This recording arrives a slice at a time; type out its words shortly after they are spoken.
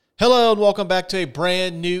Hello and welcome back to a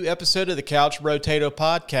brand new episode of the Couch Rotato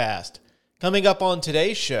podcast. Coming up on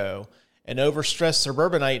today's show, an overstressed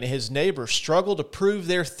suburbanite and his neighbor struggle to prove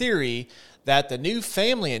their theory that the new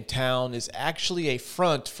family in town is actually a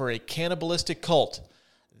front for a cannibalistic cult.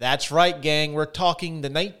 That's right, gang, we're talking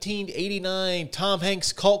the 1989 Tom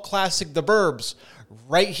Hanks cult classic, The Burbs,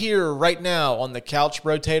 right here, right now on the Couch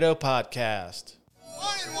Rotato podcast.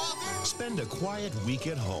 Spend a quiet week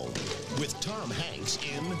at home with Tom Hanks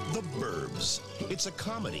in The Burbs. It's a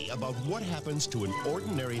comedy about what happens to an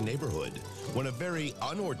ordinary neighborhood when a very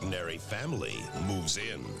unordinary family moves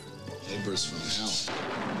in. Neighbors from hell.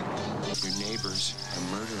 Your neighbors are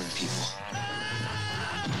murdering people.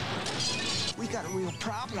 We got a real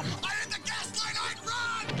problem. I hit the gas line, I'd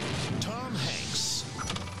run! Tom Hanks,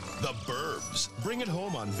 The Burbs. Bring it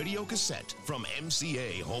home on video cassette from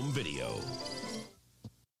MCA Home Video.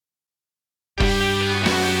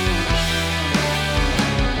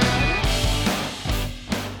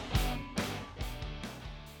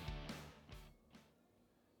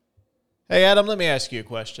 Hey, Adam, let me ask you a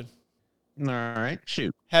question. All right,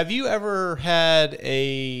 shoot. Have you ever had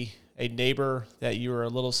a neighbor that you were a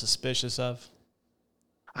little suspicious of?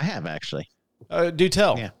 I have actually. Do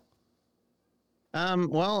tell. Yeah.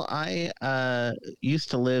 Well, I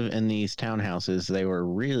used to live in these townhouses. They were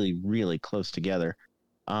really, really close together.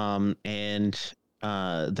 And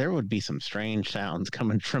there would be some strange sounds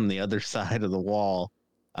coming from the other side of the wall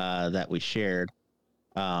that we shared.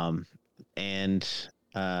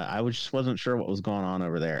 I just wasn't sure what was going on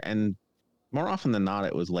over there. And more often than not,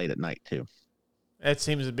 it was late at night, too. That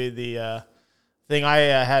seems to be the thing I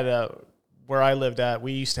had where I lived at.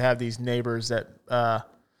 We used to have these neighbors that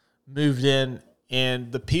moved in,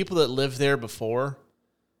 and the people that lived there before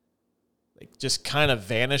just kind of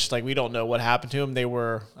vanished. Like, we don't know what happened to them. They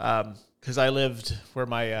were, because I lived where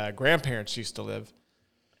my grandparents used to live.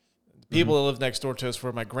 The people that lived next door to us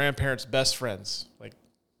were my grandparents' best friends. Like,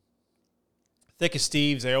 thick as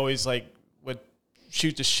thieves. They always would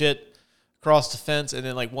shoot the shit across the fence, and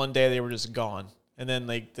then one day they were just gone. And then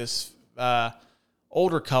this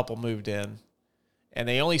older couple moved in, and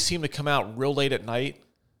they only seemed to come out real late at night.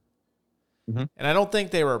 Mm-hmm. And I don't think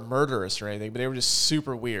they were murderous or anything, but they were just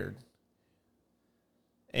super weird.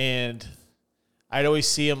 And I'd always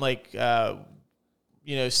see them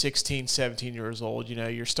 16, 17 years old.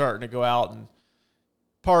 You're starting to go out and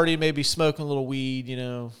party, maybe smoking a little weed,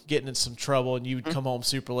 getting in some trouble, and you would come home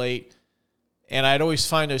super late. And I'd always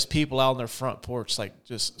find those people out on their front porch,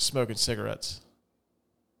 just smoking cigarettes.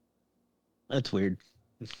 That's weird.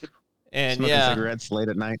 And smoking cigarettes late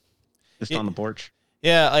at night, just on the porch.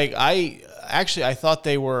 Yeah, I thought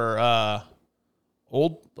they were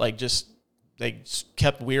old, they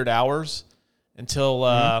kept weird hours until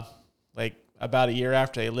about a year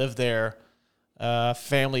after they lived there.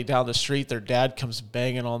 Family down the street, their dad comes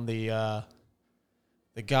banging on the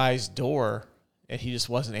guy's door, and he just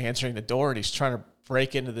wasn't answering the door, and he's trying to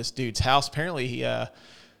break into this dude's house. Apparently,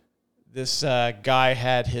 this guy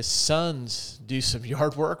had his sons do some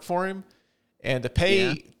yard work for him, and to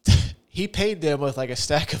pay, he paid them with a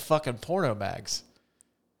stack of fucking porno mags.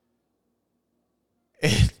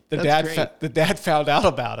 And the dad found out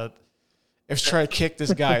about it and was trying to kick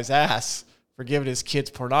this guy's ass for giving his kids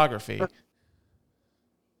pornography.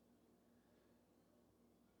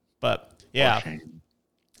 But yeah,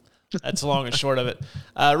 that's the long and short of it.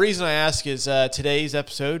 Reason I ask is today's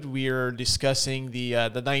episode we are discussing the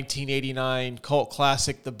 1989 cult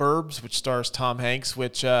classic, The Burbs, which stars Tom Hanks,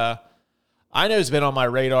 which I know has been on my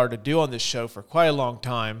radar to do on this show for quite a long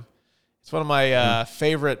time. It's one of my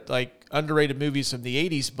favorite underrated movies from the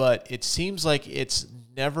 80s, but it seems like it's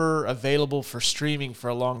never available for streaming for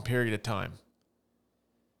a long period of time.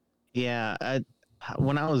 Yeah,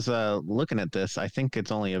 when I was looking at this, I think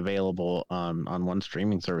it's only available on one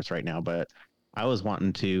streaming service right now, but I was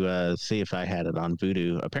wanting to see if I had it on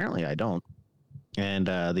Vudu. Apparently I don't. And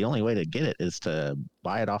the only way to get it is to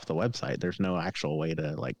buy it off the website. There's no actual way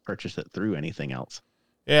to purchase it through anything else.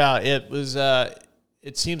 Yeah, it was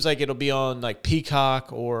it seems like it'll be on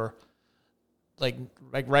Peacock or like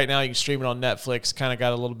right now you can stream it on Netflix. Kind of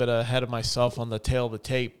got a little bit ahead of myself on the tail of the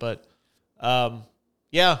tape, but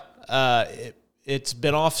it's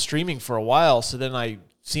been off streaming for a while, so then I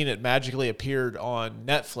seen it magically appeared on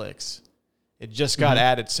Netflix. It just got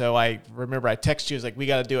added, so I remember I texted you, I was we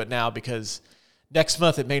got to do it now because next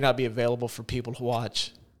month it may not be available for people to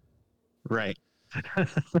watch. Right.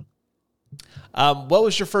 What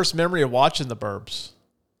was your first memory of watching The Burbs?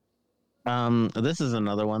 This is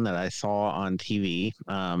another one that I saw on TV.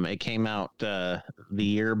 It came out the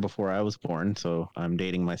year before I was born, so I'm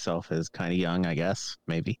dating myself as kind of young, I guess,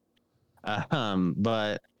 maybe.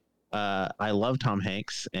 But I love Tom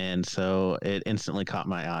Hanks, and so it instantly caught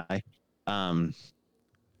my eye. Um,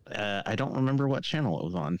 I don't remember what channel it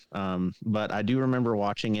was on, but I do remember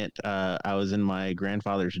watching it. I was in my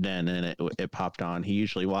grandfather's den, and it popped on. He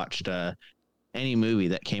usually watched any movie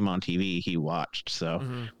that came on TV. He watched, so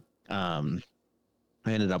Mm-hmm. um,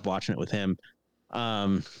 I ended up watching it with him.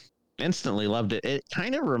 Um, Instantly loved it. It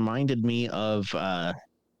kind of reminded me of the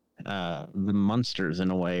Munsters in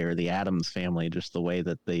a way, or the Addams family, just the way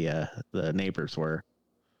that the neighbors were.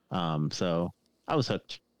 So I was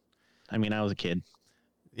hooked. I mean, I was a kid.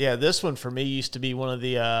 Yeah, this one for me used to be one of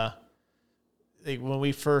the when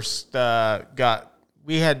we first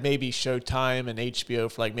we had maybe Showtime and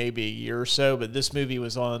HBO for like maybe a year or so, but this movie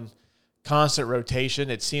was on constant rotation.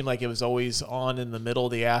 It seemed like it was always on in the middle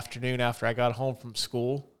of the afternoon after I got home from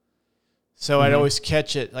school. So I'd always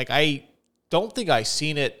catch it. Like, I don't think I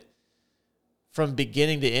seen it from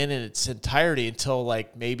beginning to end in its entirety until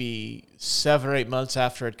like maybe 7 or 8 months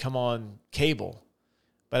after it come on cable.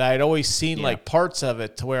 But I'd always seen like parts of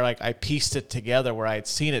it to where like I pieced it together where I had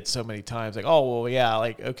seen it so many times. Like, oh, well, yeah,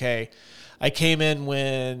 like, okay. I came in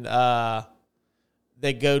when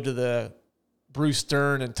they go to the Bruce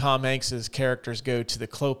Dern and Tom Hanks's characters go to the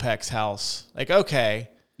Klopex house. Like, okay.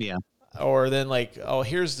 Yeah. Or then like, oh,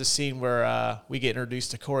 here's the scene where we get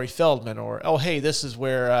introduced to Corey Feldman. Or, oh, hey, this is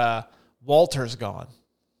where Walter's gone.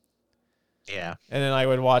 Yeah. And then I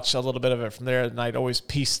would watch a little bit of it from there, and I'd always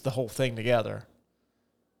piece the whole thing together.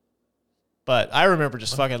 But I remember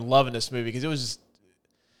just fucking loving this movie because it was just,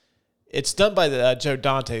 it's done by the Joe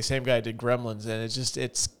Dante, same guy who did Gremlins, and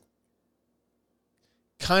it's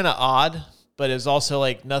kind of odd, but it's also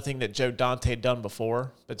like nothing that Joe Dante had done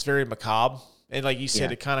before. It's very macabre. And like you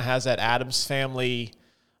said, it kind of has that Addams Family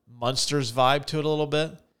Munsters vibe to it a little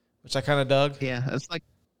bit, which I kind of dug. Yeah, it's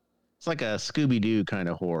like a Scooby-Doo kind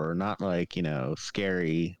of horror, not like,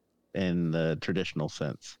 scary in the traditional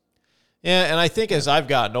sense. Yeah, and I think as I've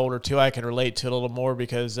gotten older too, I can relate to it a little more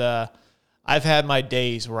because I've had my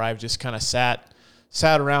days where I've just kind of sat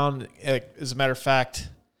around. As a matter of fact,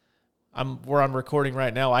 where I'm recording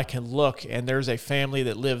right now, I can look and there's a family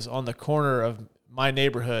that lives on the corner of my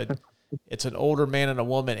neighborhood. It's an older man and a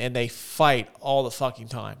woman, and they fight all the fucking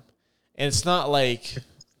time. And it's not like,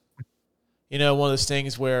 one of those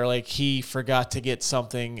things where like he forgot to get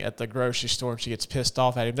something at the grocery store and she gets pissed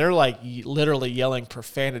off at him. They're like literally yelling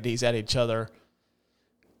profanities at each other.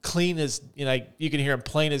 Clean as, you can hear them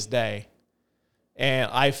plain as day.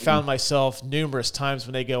 And I found myself numerous times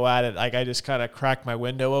when they go at it, like I just kind of crack my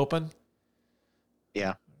window open.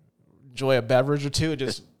 Yeah. Enjoy a beverage or two. And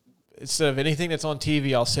just, instead of anything that's on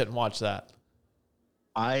TV, I'll sit and watch that.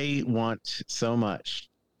 I want so much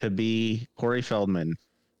to be Corey Feldman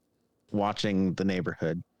watching The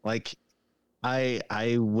Neighborhood. Like,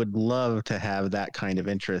 I would love to have that kind of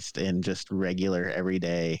interest in just regular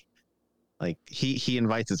everyday. Like he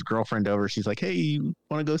invites his girlfriend over. She's like, "Hey, you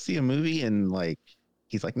want to go see a movie?" And like,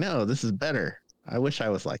 he's like, "No, this is better." I wish I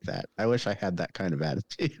was like that. I wish I had that kind of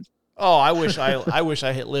attitude. Oh, I wish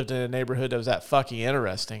I had lived in a neighborhood that was that fucking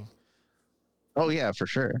interesting. Oh yeah, for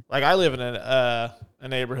sure. Like I live in a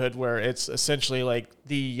neighborhood where it's essentially like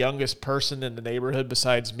the youngest person in the neighborhood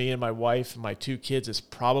besides me and my wife and my 2 kids is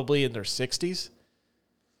probably in their 60s.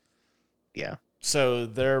 Yeah. So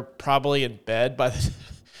they're probably in bed by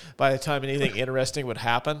the time anything interesting would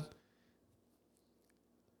happen.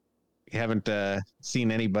 You haven't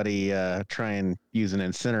seen anybody try and use an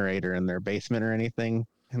incinerator in their basement or anything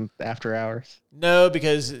after hours? No,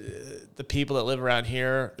 because the people that live around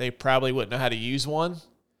here, they probably wouldn't know how to use one.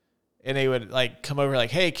 And they would like come over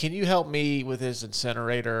like, "Hey, can you help me with this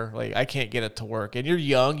incinerator? Like I can't get it to work." And you're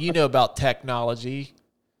young, you know about technology.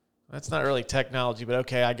 That's not really technology, but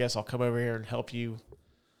okay, I guess I'll come over here and help you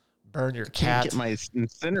burn your cat. Can't get my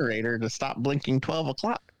incinerator to stop blinking 12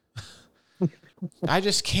 o'clock. I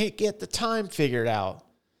just can't get the time figured out.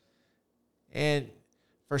 And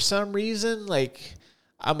for some reason, like,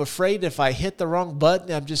 I'm afraid if I hit the wrong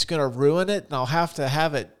button, I'm just going to ruin it, and I'll have to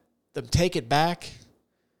have them take it back.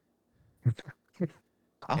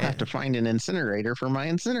 I'll have to find an incinerator for my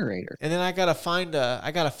incinerator. And then I gotta find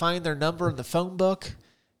their number in the phone book,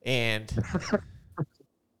 and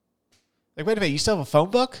like, wait a minute, you still have a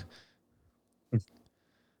phone book?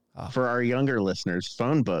 For our younger listeners,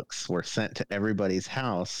 phone books were sent to everybody's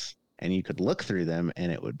house, and you could look through them,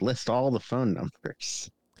 and it would list all the phone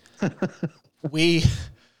numbers.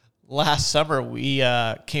 Last summer, we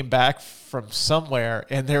came back from somewhere,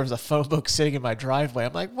 and there was a phone book sitting in my driveway.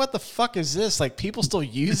 I'm like, what the fuck is this? Like, people still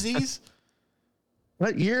use these?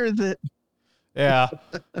 What year is it? Yeah.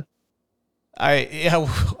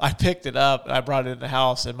 I picked it up, and I brought it in the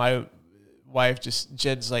house, and my wife,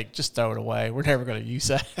 Jen's like, just throw it away. We're never going to use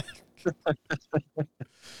that.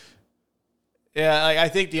 Yeah, like, I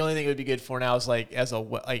think the only thing it would be good for now is like as a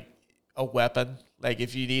weapon. Like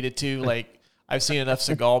if you needed to, like I've seen enough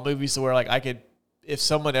Seagal movies to where like I could, if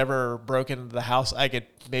someone ever broke into the house, I could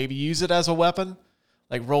maybe use it as a weapon,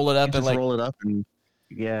 like roll it up and like roll it up and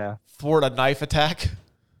yeah, thwart a knife attack.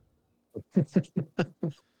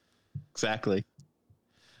 exactly.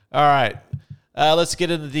 All right, let's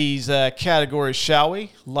get into these categories, shall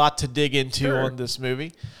we? Lot to dig into on this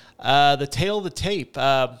movie. The Tale of the Tape.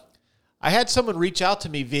 I had someone reach out to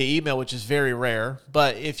me via email, which is very rare.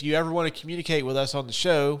 But if you ever want to communicate with us on the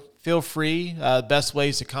show, feel free. Best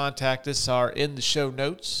ways to contact us are in the show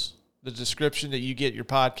notes, the description that you get your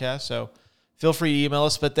podcast. So feel free to email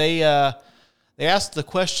us. But they asked the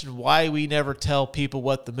question why we never tell people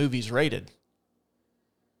what the movie's rated.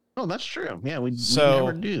 Oh, that's true. Yeah, we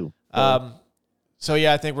never do. So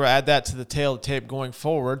yeah, I think we'll add that to the Tale of the Tape going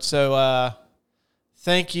forward. So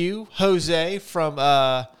thank you, Jose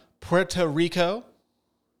from Puerto Rico.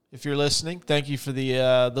 If you're listening, thank you for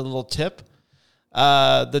the little tip.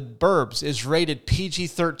 The Burbs is rated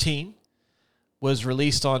PG-13. Was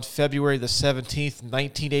released on February the 17th,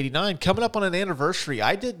 1989. Coming up on an anniversary.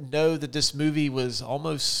 I didn't know that this movie was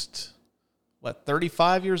almost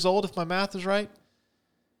 35 years old, if my math is right.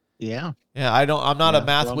 Yeah. Yeah, I'm not a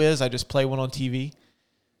math whiz. I just play one on TV.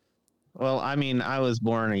 Well, I mean, I was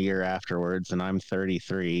born a year afterwards, and I'm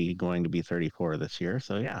 33, going to be 34 this year.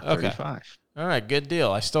 So, yeah, 35. Okay. All right, good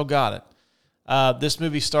deal. I still got it. This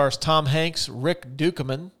movie stars Tom Hanks, Rick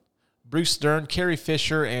Dukeman, Bruce Dern, Carrie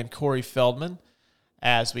Fisher, and Corey Feldman.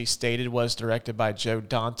 As we stated, was directed by Joe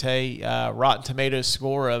Dante. Rotten Tomatoes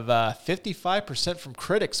score of 55% from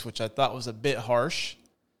critics, which I thought was a bit harsh.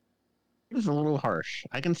 It was a little harsh.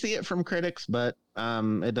 I can see it from critics, but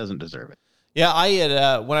it doesn't deserve it. Yeah, I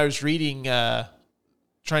had when I was reading, trying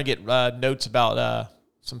to get notes about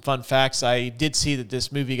some fun facts, I did see that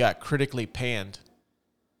this movie got critically panned.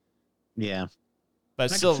 Yeah, but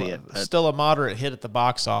still a moderate hit at the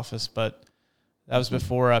box office. But that was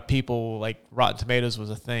before people like Rotten Tomatoes was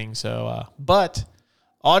a thing. So, but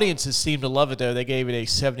audiences seemed to love it though. They gave it a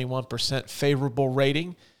 71% favorable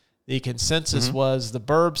rating. The consensus was The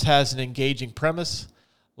Burbs has an engaging premise,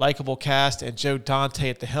 likable cast, and Joe Dante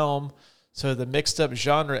at the helm. So the mixed-up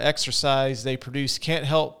genre exercise they produce can't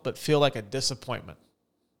help but feel like a disappointment.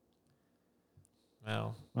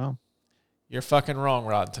 Well, you're fucking wrong,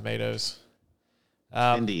 Rotten Tomatoes.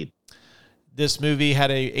 Indeed. This movie had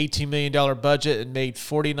a $18 million budget and made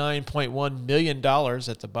 $49.1 million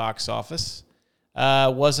at the box office.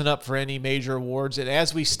 Wasn't up for any major awards. And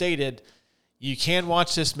as we stated, you can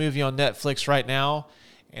watch this movie on Netflix right now.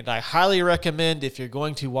 And I highly recommend if you're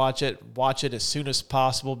going to watch it as soon as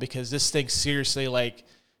possible because this thing seriously like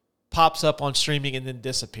pops up on streaming and then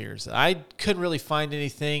disappears. I couldn't really find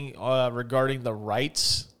anything regarding the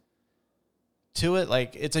rights to it.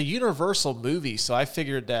 Like it's a Universal movie, so I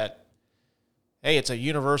figured that, hey, it's a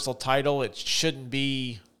Universal title. It shouldn't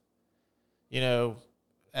be,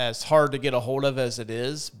 as hard to get a hold of as it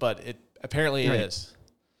is, but it apparently it is.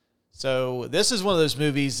 So this is one of those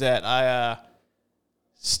movies that I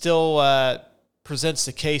still presents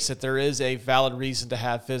the case that there is a valid reason to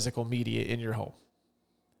have physical media in your home.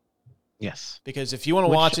 Yes. Because if you want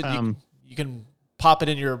to watch it, you can pop it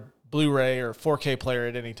in your Blu-ray or 4K player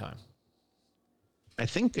at any time. I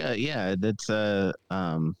think, that's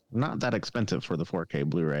not that expensive for the 4K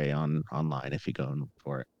Blu-ray online if you go and look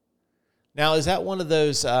for it. Now, is that one of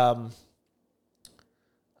those, because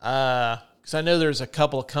I know there's a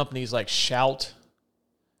couple of companies like Shout,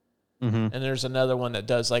 and there's another one that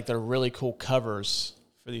does like their really cool covers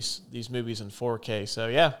for these movies in 4K. So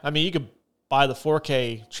yeah, I mean you could buy the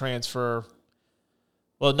 4K transfer.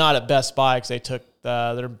 Well, not at Best Buy because they took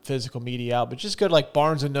their physical media out, but just go to like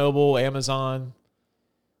Barnes and Noble, Amazon,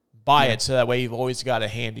 buy it so that way you've always got it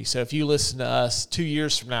handy. So if you listen to us 2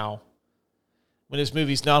 years from now, when this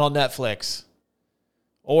movie's not on Netflix,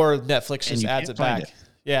 or Netflix just adds it back,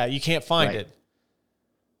 yeah, you can't find it.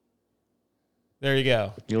 There you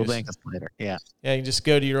go. You'll thank us later. Yeah. Yeah, you can just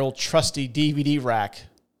go to your old trusty DVD rack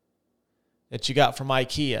that you got from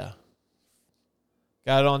IKEA.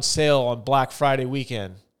 Got it on sale on Black Friday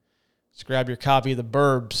weekend. Just grab your copy of The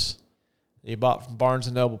Burbs that you bought from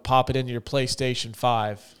Barnes & Noble. Pop it into your PlayStation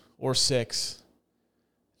 5 or 6.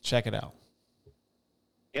 Check it out.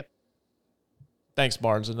 Yep. Thanks,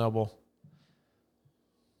 Barnes & Noble.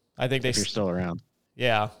 I think if you're still around.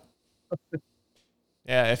 Yeah.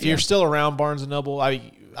 Yeah, if you're still around, Barnes & Noble,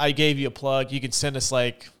 I gave you a plug. You can send us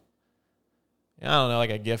like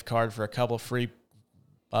a gift card for a couple of free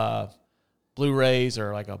Blu-rays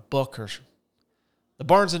or like a book or The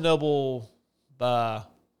Barnes and Noble. I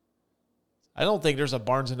don't think there's a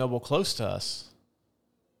Barnes and Noble close to us.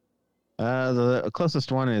 The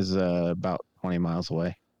closest one is about 20 miles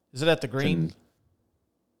away. Is it at the Green?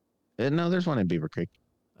 No, there's one in Beaver Creek.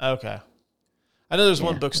 Okay. I know there's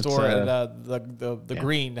one bookstore, and the yeah.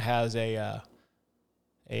 Green has a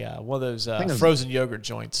one of those it's- frozen yogurt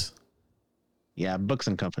joints. Yeah, Books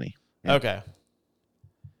and Company. Yeah. Okay.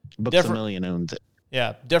 Books A Million owns it.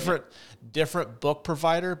 Yeah, different book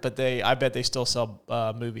provider, but I bet they still sell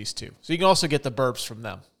movies too. So you can also get the Burbs from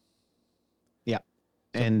them. Yeah,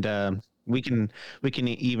 and we can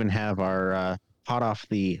even have our hot off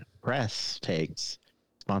the press takes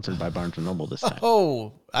sponsored by Barnes and Noble this time.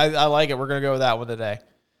 Oh, I like it. We're gonna go with that one today.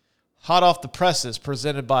 Hot off the presses,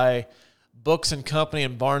 presented by Books and Company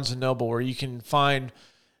and Barnes and Noble, where you can find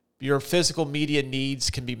your physical media needs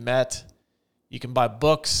can be met. You can buy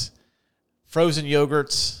books, frozen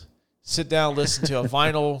yogurts, sit down, listen to a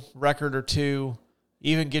vinyl record or two,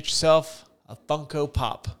 even get yourself a Funko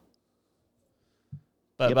Pop.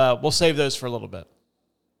 But we'll save those for a little bit.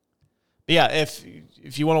 But yeah, if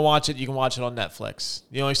you want to watch it, you can watch it on Netflix.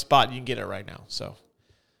 The only spot you can get it right now. So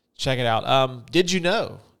check it out. Did you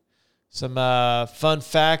know? Some fun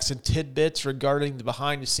facts and tidbits regarding the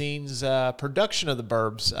behind-the-scenes production of the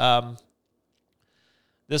Burbs.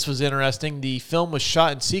 This was interesting. The film was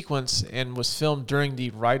shot in sequence and was filmed during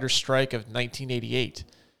the writer's strike of 1988.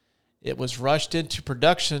 It was rushed into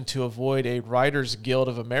production to avoid a Writers Guild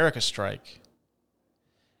of America strike.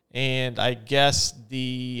 And I guess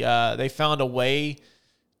they found a way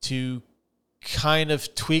to kind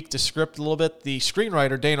of tweak the script a little bit. The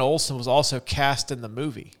screenwriter, Dana Olson, was also cast in the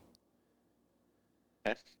movie.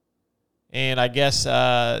 Okay. And I guess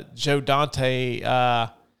Joe Dante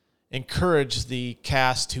encouraged the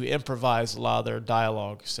cast to improvise a lot of their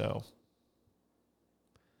dialogue. So,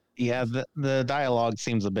 yeah, the dialogue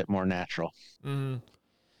seems a bit more natural. mm-hmm.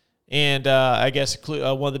 And I guess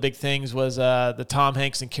one of the big things was the Tom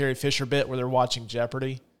Hanks and Carrie Fisher bit where they're watching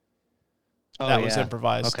Jeopardy. That was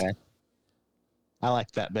improvised. Okay, I like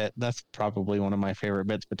that bit. That's probably one of my favorite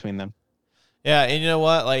bits between them. Yeah, and you know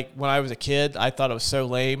what? Like when I was a kid, I thought it was so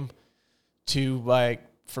lame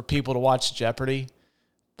for people to watch Jeopardy.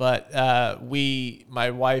 But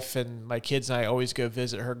my wife and my kids and I always go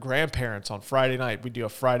visit her grandparents on Friday night. We do a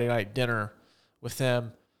Friday night dinner with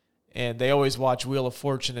them, and they always watch Wheel of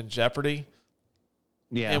Fortune and Jeopardy.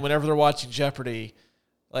 Yeah. And whenever they're watching Jeopardy,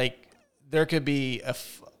 like there could be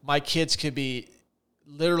my kids could be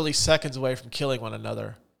literally seconds away from killing one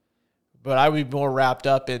another, but I would be more wrapped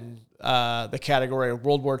up in the category of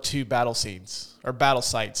World War II battle scenes or battle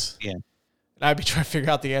sites. Yeah. And I'd be trying to figure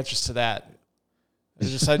out the answers to that. I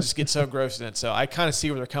just get so engrossed in it. So I kind of see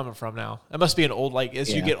where they're coming from now. It must be an old,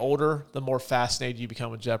 as you get older, the more fascinated you become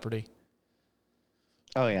with Jeopardy.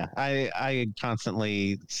 Oh yeah, I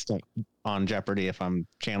constantly stick on Jeopardy if I'm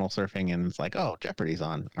channel surfing and it's like, oh, Jeopardy's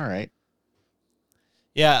on. All right.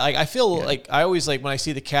 Yeah, I feel like I always when I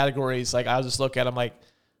see the categories, I'll just look at them like,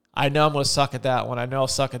 I know I'm going to suck at that one. I know I'll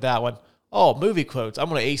suck at that one. Oh, movie quotes. I'm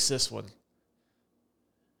going to ace this one.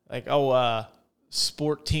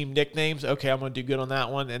 Sport team nicknames. Okay, I'm going to do good on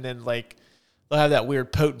that one. And then they'll have that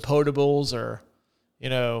weird potables or,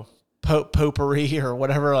 potpourri or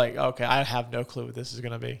whatever. Okay, I have no clue what this is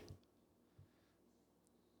going to be.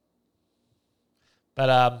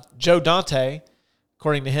 But Joe Dante,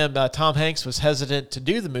 according to him, Tom Hanks was hesitant to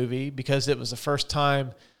do the movie because it was the first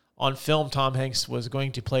time on film Tom Hanks was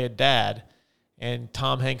going to play a dad. And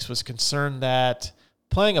Tom Hanks was concerned that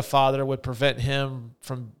playing a father would prevent him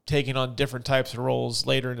from taking on different types of roles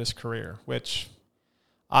later in his career, which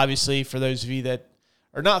obviously for those of you that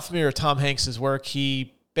are not familiar with Tom Hanks' work,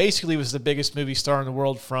 he basically was the biggest movie star in the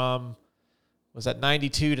world from, was that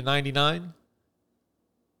 92 to 99?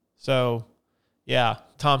 So, yeah,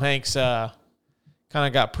 Tom Hanks kind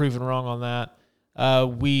of got proven wrong on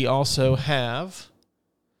that. We also have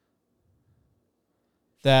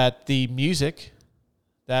that the music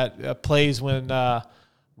that plays when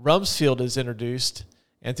Rumsfeld is introduced,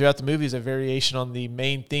 and throughout the movie is a variation on the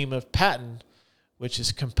main theme of Patton, which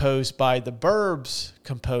is composed by the Burbs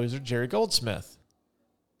composer, Jerry Goldsmith.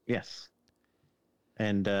 Yes.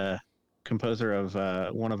 And composer of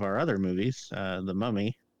one of our other movies, The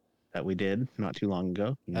Mummy, that we did not too long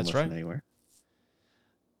ago. You can That's listen right. Anywhere.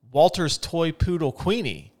 Walter's toy poodle,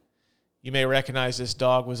 Queenie. You may recognize this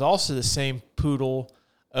dog, was also the same poodle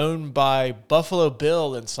owned by Buffalo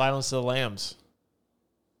Bill in Silence of the Lambs.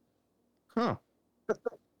 Huh.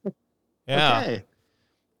 Yeah. Okay.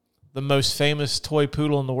 The most famous toy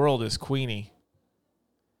poodle in the world is Queenie.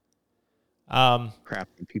 Crap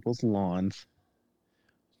in people's lawns.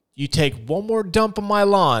 You take one more dump on my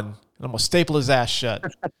lawn, and I'm going to staple his ass shut.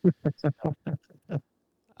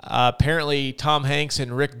 Apparently, Tom Hanks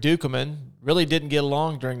and Rick Dukeman really didn't get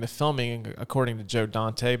along during the filming, according to Joe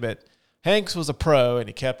Dante, but Hanks was a pro, and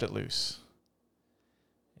he kept it loose.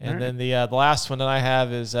 And then the last one that I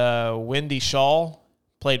have is Wendy Shaw,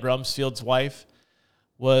 played Rumsfeld's wife,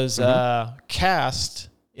 was cast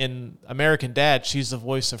in American Dad. She's the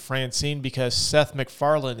voice of Francine because Seth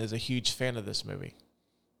MacFarlane is a huge fan of this movie.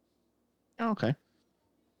 Oh, okay.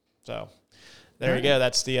 So there you go.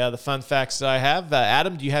 That's the fun facts that I have.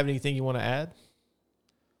 Adam, do you have anything you want to add?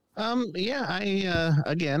 Yeah, I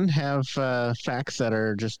again have facts that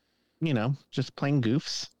are just plain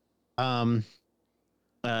goofs.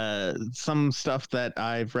 Some stuff that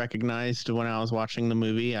I've recognized when I was watching the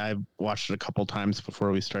movie. I watched it a couple times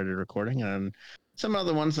before we started recording, and some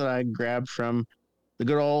other ones that I grabbed from the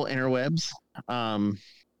good old interwebs.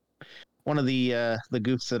 One of the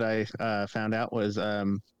goofs that I found out was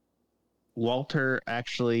Walter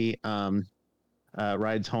actually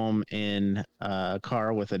rides home in a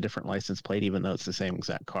car with a different license plate, even though it's the same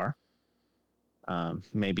exact car.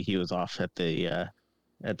 Maybe he was off at the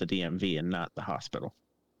DMV and not the hospital.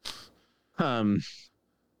 One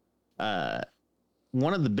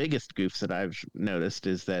of the biggest goofs that I've noticed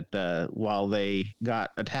is that while they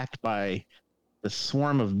got attacked by the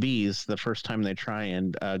swarm of bees the first time they try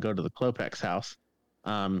and go to the Klopex house,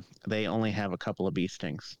 they only have a couple of bee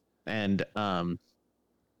stings, and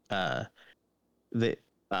I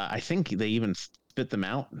think they even spit them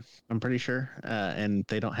out. I'm pretty sure, and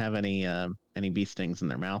they don't have any bee stings in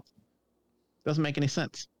their mouth. Doesn't make any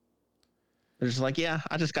sense. They're just like, yeah,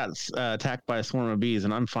 I just got attacked by a swarm of bees,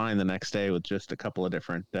 and I'm fine the next day with just a couple of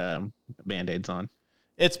different Band-Aids on.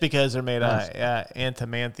 It's because they're made of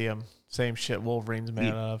antimanthium. Same shit Wolverine's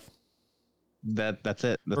made of. That's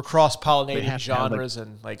it. We're cross-pollinating genres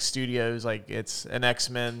and like studios. Like it's an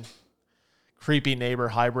X-Men creepy neighbor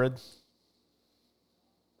hybrid.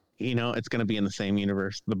 It's going to be in the same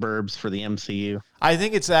universe. The Burbs for the MCU. I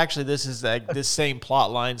think it's actually this same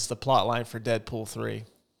plot line's the plot line for Deadpool 3.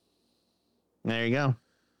 There you go.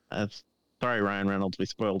 Sorry, Ryan Reynolds. We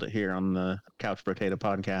spoiled it here on the Couch Potato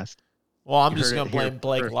podcast. Well, I'm just going to blame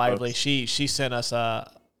Blake Lively. She sent us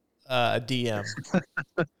a DM.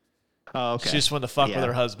 Oh, okay. She just wanted to fuck with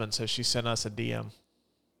her husband, so she sent us a DM.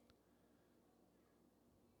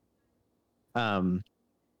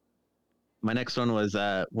 My next one was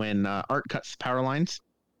when Art cuts power lines.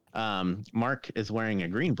 Mark is wearing a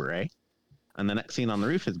green beret, and the next scene on the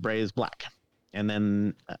roof, his beret is black. And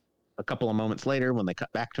then a couple of moments later, when they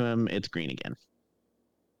cut back to him, it's green again.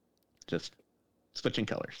 Just switching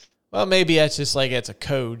colors. Well, maybe that's just like it's a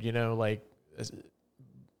code,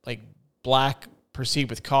 like black proceed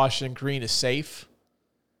with caution, green is safe.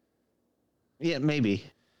 Yeah, maybe.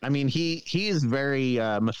 I mean, he is very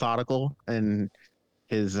methodical in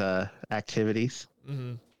his activities.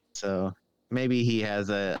 Mm-hmm. So maybe he has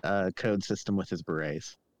a code system with his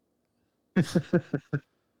berets.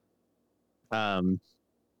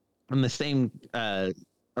 On the same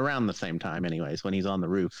around the same time, anyways, when he's on the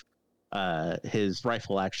roof, his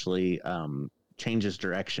rifle actually changes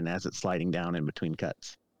direction as it's sliding down in between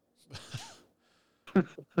cuts.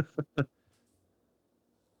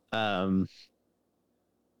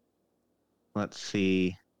 Let's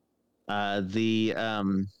see.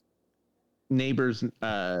 The neighbor's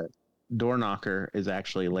door knocker is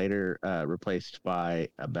actually later replaced by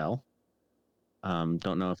a bell.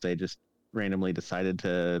 Don't know if they just randomly decided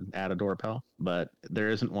to add a doorbell, but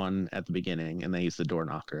there isn't one at the beginning, and they use the door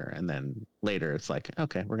knocker, and then later it's like,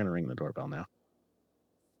 okay, we're gonna ring the doorbell now.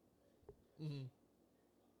 Mm-hmm.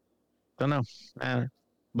 Don't know,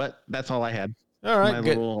 but that's all I had. All right, my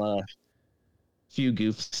little few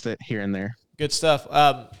goofs that here and there. Good stuff.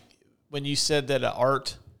 When you said that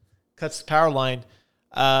Art cuts the power line,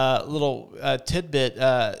 little tidbit.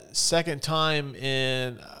 Second time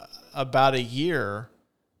in about a year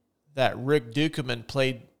that Rick Dukeman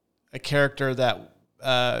played a character that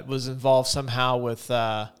was involved somehow with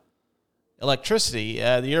electricity.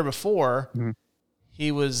 The year before,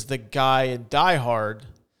 he was the guy in Die Hard,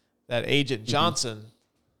 that Agent Johnson,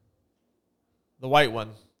 the white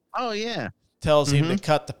one. Oh, yeah. Tells him to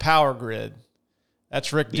cut the power grid.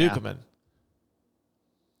 That's Rick Dukeman.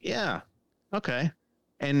 Yeah. Okay.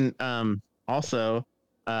 And also,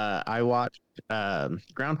 I watched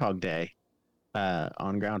Groundhog Day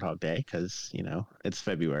on Groundhog Day because, it's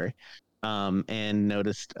February, and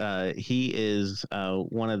noticed he is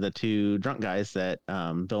one of the two drunk guys that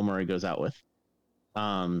Bill Murray goes out with.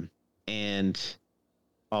 And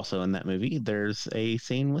also in that movie, there's a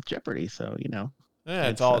scene with Jeopardy. So, Yeah,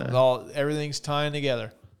 it's all everything's tying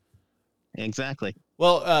together. exactly.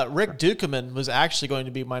 Well, Rick Dukeman was actually going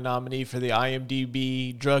to be my nominee for the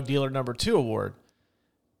IMDb Drug Dealer #2 award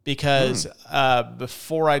because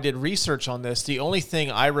before I did research on this, the only thing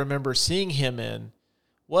I remember seeing him in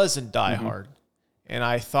was in Die Hard. And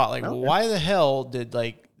I thought, like, Okay. why the hell did,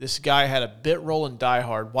 like, this guy had a bit role in Die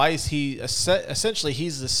Hard? Why is he, essentially,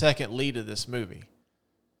 he's the second lead of this movie.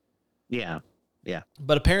 Yeah.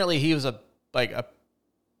 But apparently he was a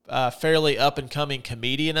fairly up-and-coming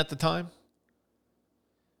comedian at the time.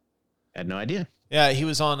 Had no idea. Yeah, he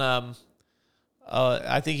was on,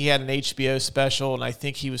 I think he had an HBO special, and I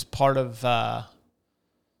think he was part of, I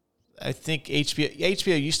think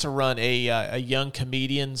HBO used to run a young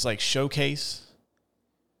comedians, like, showcase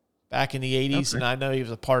back in the 80s, and I know he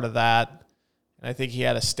was a part of that. And I think he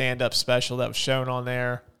had a stand-up special that was shown on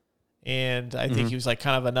there. And I think he was, like,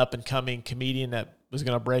 kind of an up-and-coming comedian that was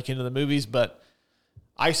going to break into the movies. But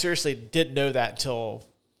I seriously didn't know that until,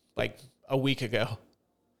 like, a week ago.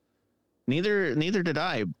 Neither did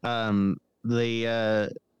I. I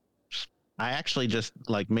actually just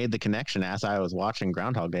like made the connection as I was watching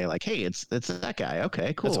Groundhog Day. Like, hey, it's that guy.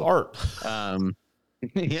 Okay, cool. It's art.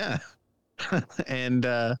 Yeah. And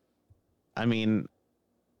I mean,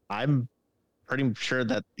 I'm pretty sure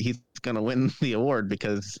that he's gonna win the award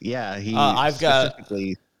because he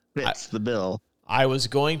specifically fits the bill. I was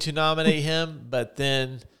going to nominate him, but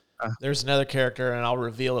then there's another character, and I'll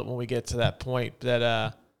reveal it when we get to that point.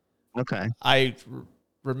 That Okay. I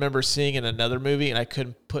remember seeing in another movie, and I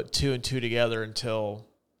couldn't put two and two together until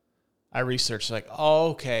I researched. Like,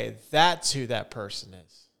 oh, okay, that's who that person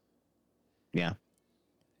is. Yeah.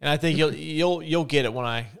 And I think you'll get it when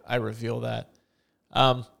I reveal that.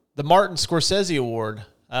 The Martin Scorsese Award.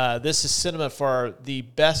 This is cinema for the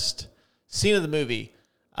best scene of the movie.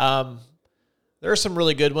 There are some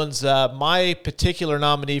really good ones. My particular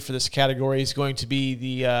nominee for this category is going to be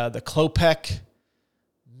the Klopek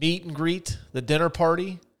meet and greet, the dinner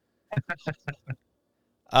party.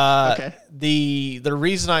 Okay. The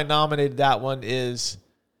reason I nominated that one is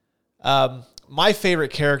my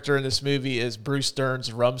favorite character in this movie is Bruce Dern's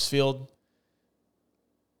Rumsfeld.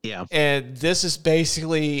 Yeah. And this is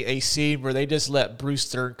basically a scene where they just let Bruce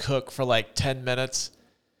Dern cook for like 10 minutes.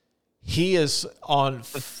 He is on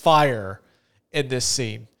fire in this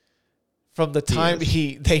scene. From the time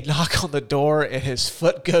they knock on the door and his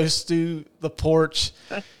foot goes through the porch.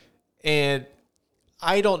 And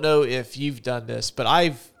I don't know if you've done this, but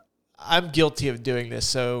I'm guilty of doing this.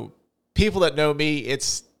 So people that know me,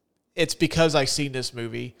 it's because I've seen this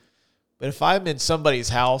movie. But if I'm in somebody's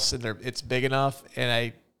house and it's big enough and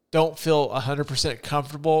I don't feel 100%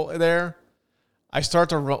 comfortable there, I start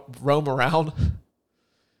to roam around,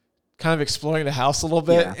 kind of exploring the house a little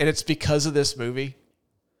bit. Yeah. And it's because of this movie.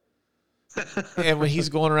 And when he's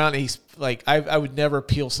going around, he's like, I would never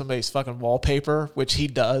peel somebody's fucking wallpaper, which he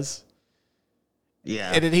does.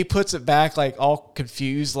 Yeah. And then he puts it back like all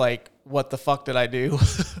confused, like, what the fuck did I do?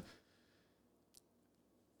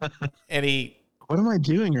 And what am I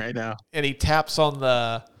doing right now? And he taps on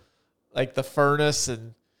the furnace,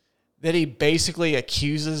 and then he basically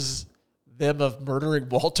accuses them of murdering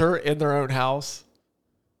Walter in their own house.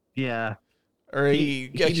 Yeah. Or he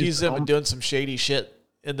accuses them of doing some shady shit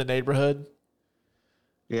in the neighborhood.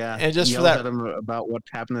 Yeah. And just yelled for that, at him about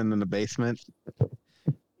what's happening in the basement.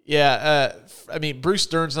 Yeah, I mean, Bruce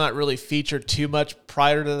Dern's not really featured too much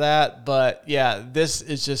prior to that, but yeah, this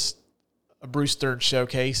is just a Bruce Dern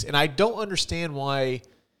showcase, and I don't understand why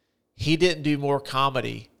he didn't do more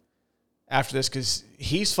comedy after this, because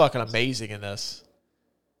he's fucking amazing in this.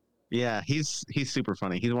 Yeah, he's super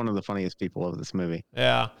funny. He's one of the funniest people of this movie.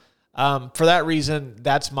 Yeah. For that reason,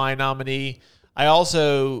 that's my nominee. I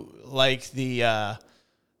also like the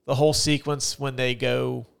whole sequence when they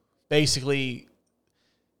go, basically,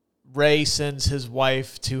 Ray sends his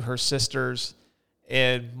wife to her sisters,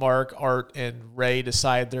 and Mark, Art, and Ray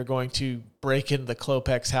decide they're going to break into the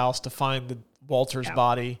Klopek's house to find Walter's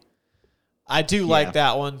body. I do like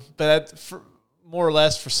that one, but for, more or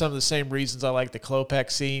less for some of the same reasons I like the Klopek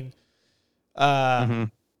scene.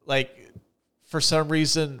 Like, for some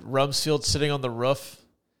reason, Rumsfeld's sitting on the roof,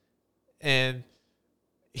 and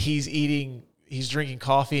he's drinking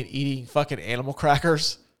coffee and eating fucking animal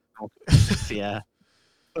crackers. Yeah.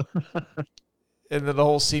 And then the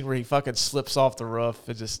whole scene where he fucking slips off the roof,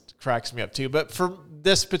 it just cracks me up too. But for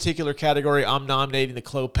this particular category, I'm nominating the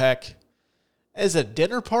Klopek. Is it a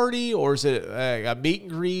dinner party, or is it a meet and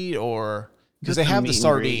greet, or because they have the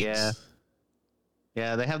sardines?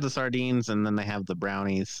 Yeah, they have the sardines, and then they have the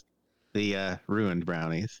brownies, the ruined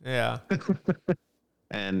brownies. Yeah.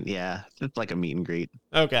 And yeah, it's like a meet and greet.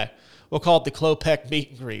 Okay, we'll call it the Klopek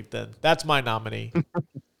meet and greet then. That's my nominee.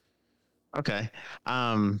 Okay.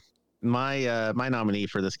 My nominee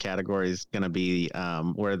for this category is going to be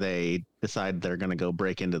where they decide they're going to go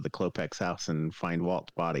break into the Klopek's house and find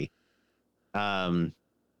Walt's body. Um,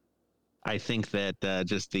 I think that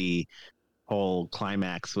just the whole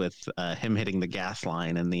climax with him hitting the gas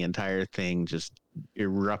line and the entire thing just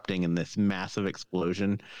erupting in this massive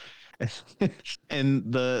explosion.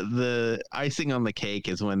 And the icing on the cake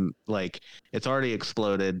is when like it's already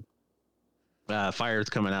exploded, fire's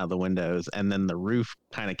coming out of the windows, and then the roof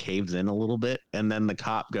kind of caves in a little bit, and then the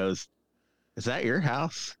cop goes, "Is that your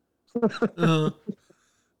house?" Uh,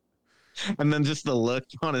 And then just the look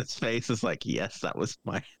on his face is like, "Yes, that was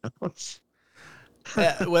my house."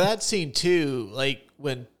 well, that scene too, like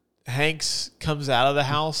when Hanks comes out of the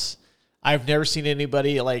house, I've never seen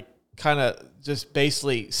anybody like kind of just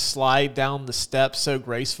basically slide down the steps so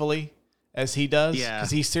gracefully as he does. Yeah.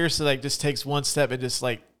 Because he seriously like just takes one step and just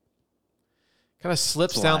like kind of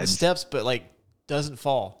slips down the Slides. steps, but like doesn't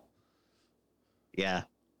fall. Yeah.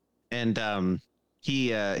 And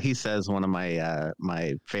he says one of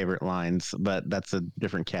my favorite lines, but that's a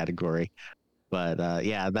different category. But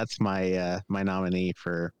yeah, that's my nominee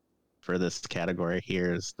for this category.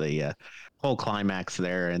 Here's the whole climax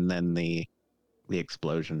there, and then the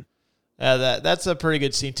explosion. That's a pretty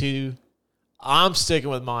good scene too. I'm sticking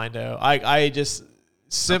with mine though. I just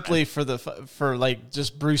simply for like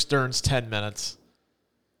just Bruce Dern's 10 minutes.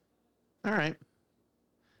 All right.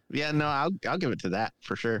 Yeah, no, I'll give it to that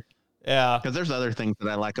for sure. Yeah. Because there's other things that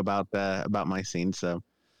I like about my scene. So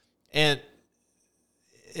And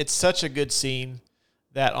it's such a good scene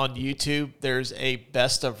that on YouTube there's a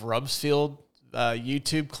best of Rumsfeld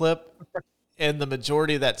YouTube clip, and the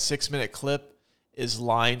majority of that 6 minute clip is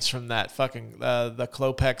lines from that fucking the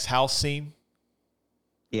Klopek's house scene.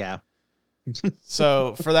 yeah,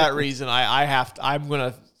 So for that reason, I'm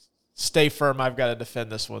gonna stay firm. I've got to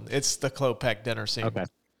defend this one. It's the Klopek dinner scene.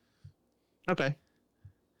 okay.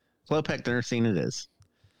 Klopek dinner scene it is.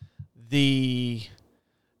 The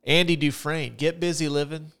Andy Dufresne "Get Busy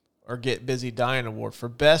Living" or "Get Busy Dying" award for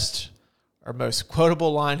best or most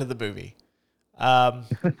quotable line of the movie.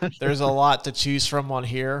 There's a lot to choose from on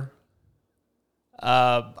here.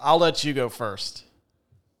 I'll let you go first.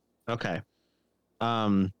 Okay.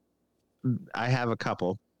 Um, I have a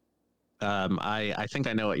couple. I think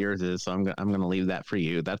I know what yours is, so I'm gonna leave that for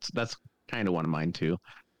you. That's kind of one of mine too.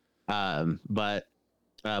 But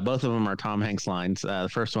both of them are Tom Hanks lines. The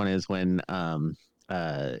first one is when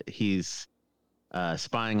he's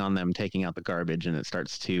spying on them taking out the garbage, and it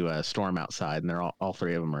starts to storm outside, and they're all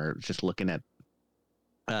three of them are just looking at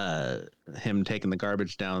him taking the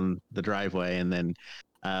garbage down the driveway, and then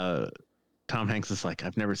Tom Hanks is like,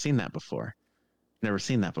 "I've never seen that before. Never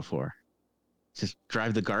seen that before. Just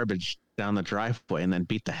drive the garbage down the driveway and then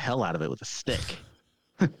beat the hell out of it with a stick."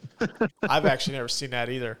 I've actually never seen that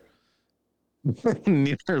either.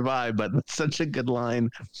 Neither have I, but it's such a good line.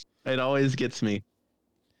 It always gets me.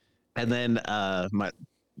 And then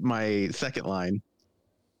my second line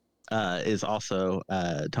is also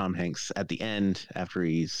Tom Hanks at the end after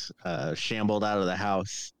he's shambled out of the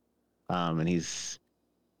house, and he's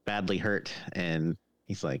badly hurt, and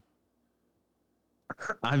he's like,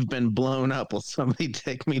 "I've been blown up. Will somebody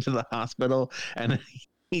take me to the hospital?" And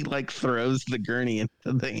he like throws the gurney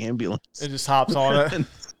into the ambulance. It just hops on it. And,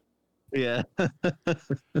 yeah.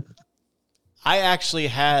 I actually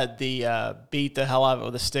had the beat the hell out of it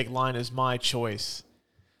with a stick line as my choice.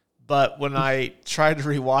 But when I tried to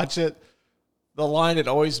rewatch it, the line that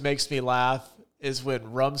always makes me laugh is when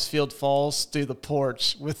Rumsfeld falls through the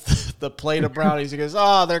porch with the plate of brownies. He goes,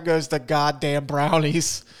 "Oh, there goes the goddamn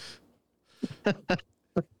brownies."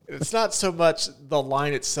 It's not so much the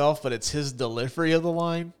line itself, but it's his delivery of the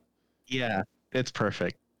line. Yeah, it's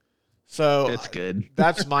perfect. So It's good.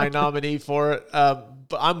 that's my nominee for it.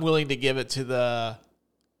 But I'm willing to give it to the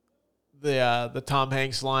Tom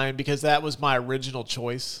Hanks line because that was my original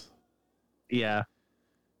choice. Yeah.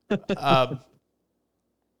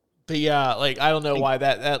 But yeah, like I don't know why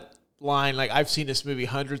that line. Like I've seen this movie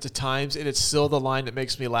hundreds of times, and it's still the line that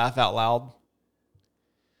makes me laugh out loud.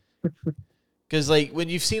 Because like when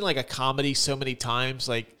you've seen like a comedy so many times,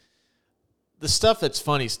 like the stuff that's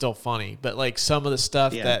funny is still funny, but like some of the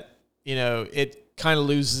stuff that it kind of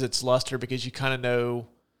loses its luster because you kind of know.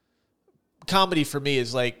 Comedy for me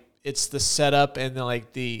is like it's the setup and then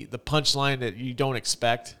like the punchline that you don't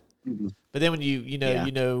expect. Mm-hmm. But then when you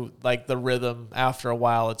know like the rhythm after a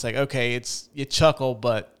while, it's like okay, it's you chuckle,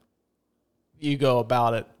 but you go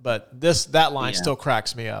about it. But that line still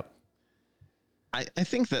cracks me up. I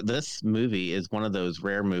think that this movie is one of those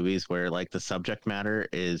rare movies where like the subject matter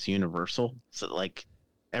is universal. So like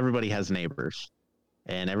everybody has neighbors.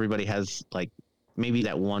 and everybody has like maybe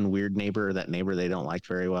that one weird neighbor or that neighbor they don't like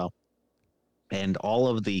very well. And all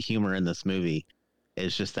of the humor in this movie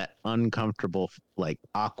is just that uncomfortable, like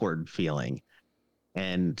awkward feeling,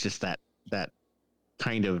 and just that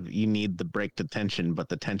kind of, you need to break the tension, but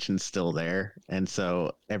the tension's still there, and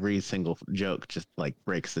so every single joke just like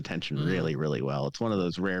breaks the tension really, really well. It's one of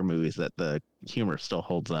those rare movies that the humor still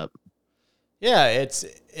holds up. Yeah,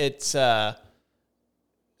 it's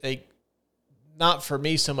like not for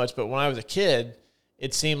me so much, but when I was a kid,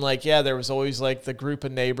 it seemed like there was always like the group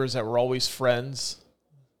of neighbors that were always friends.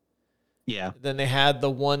 Yeah. Then they had the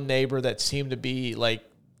one neighbor that seemed to be like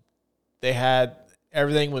they had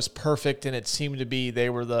everything was perfect, and it seemed to be they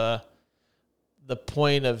were the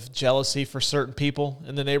point of jealousy for certain people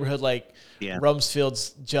in the neighborhood. Like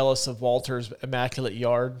Rumsfeld's jealous of Walter's immaculate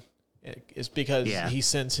yard. It's because he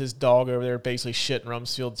sends his dog over there basically shit in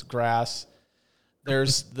Rumsfeld's grass.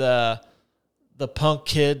 There's the punk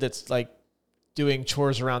kid that's like doing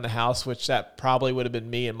chores around the house, which that probably would have been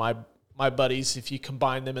me and my buddies. If you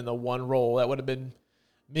combine them in the one role, that would have been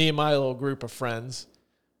me and my little group of friends.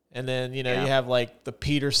 And then, you have like the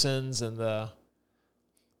Petersons and the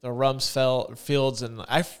Rumsfelds, and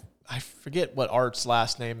I forget what Art's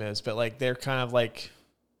last name is, but like they're kind of like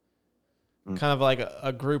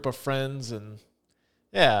a group of friends, and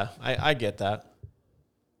I get that.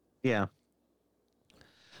 Yeah.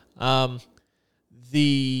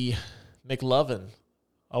 The McLovin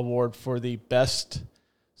Award for the best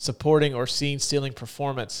supporting or scene-stealing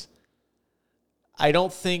performance. I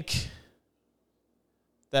don't think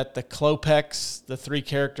that the Klopeks, the three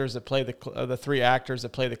characters that play the three actors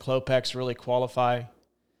that play the Klopeks, really qualify.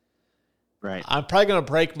 Right. I'm probably going to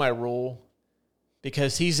break my rule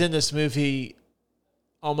because he's in this movie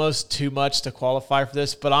almost too much to qualify for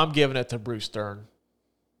this, but I'm giving it to Bruce Dern.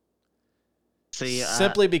 See,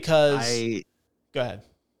 simply because. Go ahead.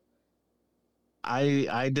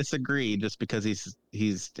 I disagree just because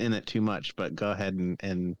he's in it too much, but go ahead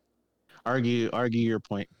and argue your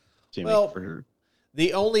point, Jimmy. Well,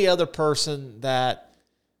 the only other person that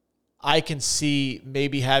I can see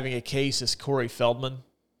maybe having a case is Corey Feldman.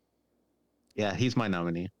 Yeah, he's my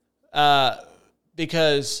nominee.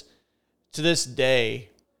 Because to this day,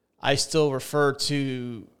 I still refer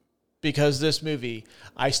to, because this movie,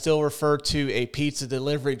 I still refer to a pizza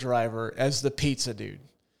delivery driver as the pizza dude.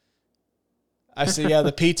 I say,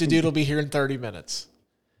 the pizza dude will be here in 30 minutes.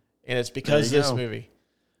 And it's because of this movie.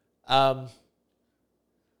 Well,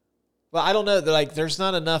 I don't know. There's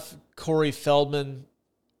not enough Corey Feldman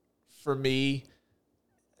for me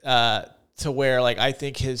to where, like, I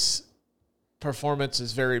think his performance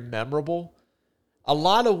is very memorable. A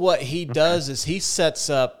lot of what he does is he sets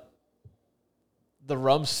up the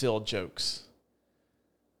Rumsfeld jokes.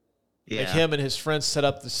 Yeah. Like, him and his friends set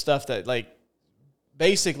up the stuff that, like,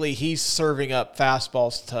 basically he's serving up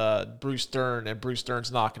fastballs to Bruce Dern, and Bruce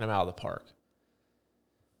Dern's knocking him out of the park.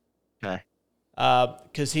 Okay.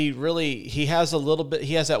 Because he has a little bit,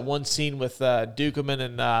 he has that one scene with Dukeman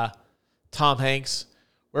and Tom Hanks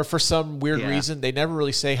where for some weird reason they never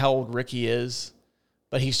really say how old Ricky is,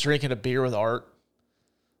 but he's drinking a beer with Art.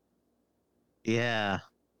 Yeah.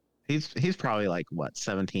 He's probably like, what,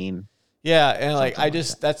 17? Yeah, and like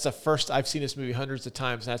that's the first, I've seen this movie hundreds of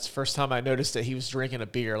times, and that's the first time I noticed that he was drinking a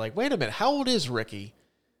beer. Like, wait a minute, how old is Ricky?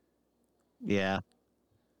 Yeah.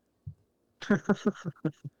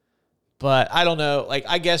 But I don't know. Like,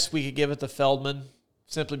 I guess we could give it to Feldman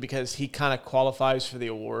simply because he kind of qualifies for the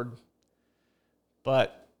award.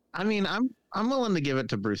 But I mean, I'm willing to give it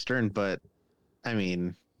to Bruce Dern, but I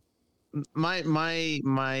mean,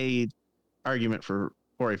 my argument for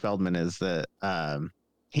Corey Feldman is that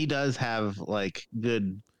he does have like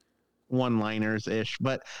good one-liners ish,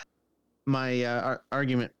 but my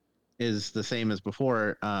argument is the same as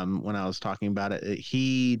before when I was talking about it.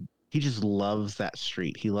 He just loves that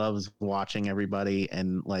street. He loves watching everybody,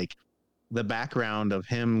 and like the background of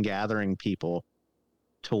him gathering people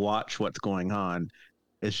to watch what's going on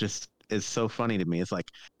is so funny to me. It's like,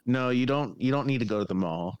 no, you don't need to go to the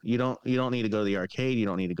mall. You don't need to go to the arcade. You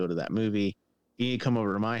don't need to go to that movie. You need to come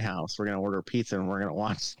over to my house. We're gonna order pizza and we're gonna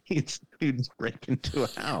watch these dudes break into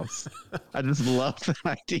a house. I just love that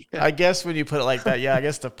idea. I guess when you put it like that, I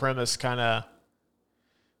guess the premise kind of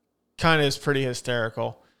is pretty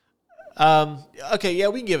hysterical. Okay,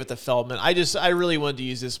 we can give it to Feldman. I really wanted to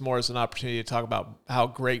use this more as an opportunity to talk about how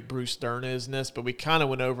great Bruce Dern is in this, but we kind of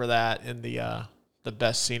went over that in the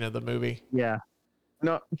best scene of the movie. Yeah.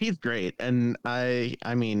 No, he's great, and I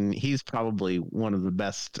mean, he's probably one of the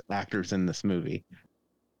best actors in this movie,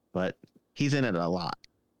 but he's in it a lot,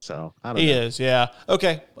 so I don't know. He is, yeah.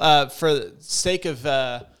 Okay, for the sake of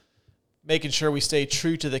making sure we stay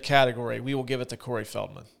true to the category, we will give it to Corey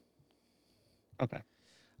Feldman. Okay.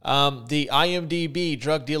 The IMDb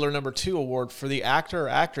Drug Dealer #2 award for the actor or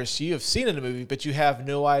actress you have seen in a movie, but you have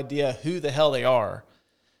no idea who the hell they are.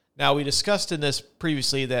 Now, we discussed in this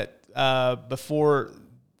previously that before,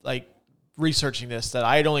 like, researching this, that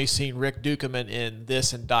I had only seen Rick Dukeman in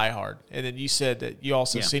this and Die Hard. And then you said that you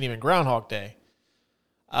also seen him in Groundhog Day.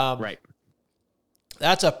 Right.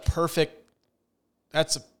 That's a perfect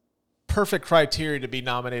criteria to be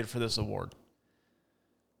nominated for this award.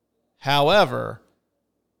 However,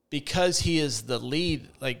 because he is the lead,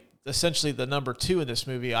 like essentially the #2 in this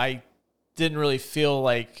movie, I didn't really feel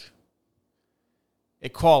like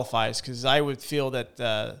it qualifies, because I would feel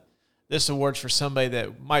that this award's for somebody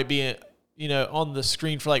that might be, on the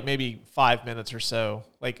screen for like maybe 5 minutes or so.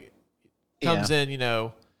 Like comes in,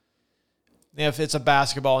 if it's a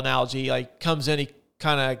basketball analogy, like comes in, he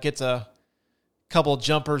kind of gets a couple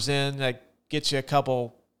jumpers in, like gets you a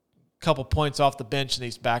couple points off the bench, and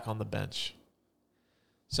he's back on the bench.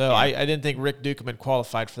 So I didn't think Rick Dukeman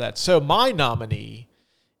qualified for that. So my nominee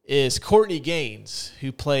is Courtney Gaines,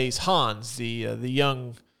 who plays Hans, the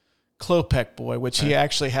young Klopek boy, which he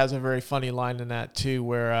actually has a very funny line in that too,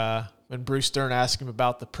 where when Bruce Dern asked him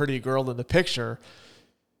about the pretty girl in the picture,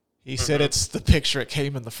 he said it's the picture, it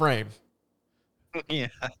came in the frame. Yeah.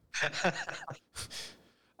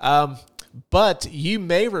 But you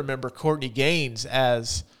may remember Courtney Gaines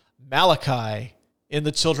as Malachi in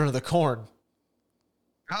The Children of the Corn.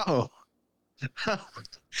 Oh.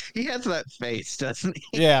 He has that face, doesn't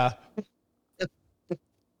he? Yeah.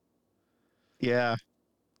 Yeah.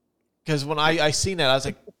 Because when I seen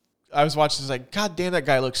that, I was watching, I was like, God damn, that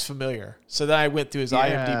guy looks familiar. So then I went through his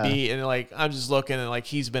IMDb, and like I'm just looking, and like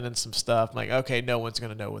he's been in some stuff. I'm like, okay, no one's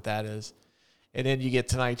gonna know what that is. And then you get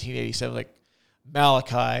to 1987, like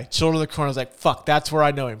Malachi, Children of the Corn. I was like, fuck, that's where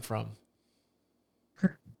I know him from.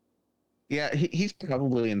 Yeah, he's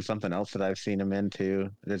probably in something else that I've seen him in too.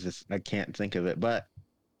 There's just, I can't think of it, but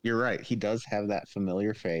you're right. He does have that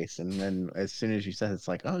familiar face, and then as soon as you said, it's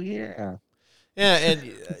like, oh yeah, Yeah, and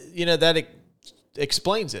that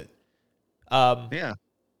explains it. yeah.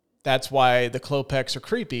 That's why the Klopeks are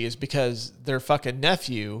creepy, is because their fucking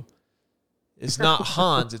nephew is not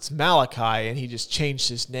Hans, it's Malachi, and he just changed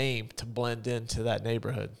his name to blend into that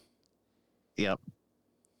neighborhood. Yep.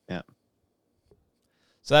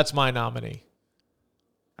 So that's my nominee.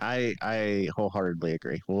 I wholeheartedly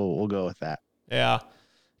agree. We'll go with that. Yeah,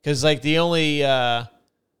 because like the only other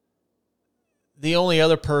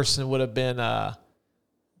person would have been the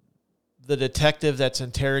detective that's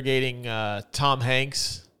interrogating Tom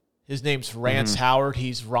Hanks. His name's Rance Howard.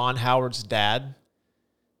 He's Ron Howard's dad.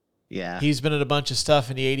 Yeah. He's been in a bunch of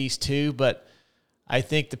stuff in the 80s too, but I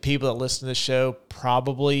think the people that listen to the show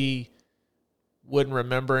probably wouldn't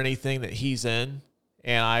remember anything that he's in.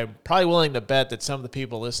 And I'm probably willing to bet that some of the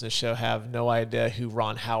people that listen to the show have no idea who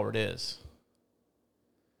Ron Howard is.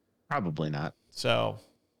 Probably not. So,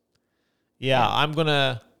 yeah. I'm going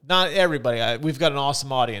to, not everybody, we've got an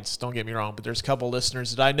awesome audience, don't get me wrong, but there's a couple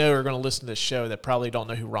listeners that I know are going to listen to this show that probably don't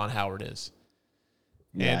know who Ron Howard is.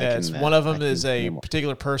 Yeah, And one of them is a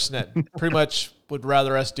particular person that pretty much would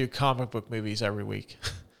rather us do comic book movies every week.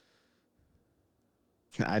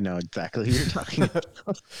 I know exactly who you're talking about.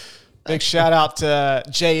 Big shout out to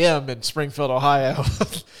JM in Springfield, Ohio.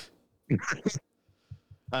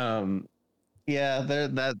 Yeah,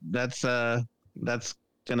 that's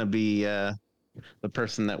gonna be the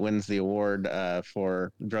person that wins the award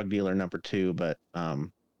for drug dealer #2. But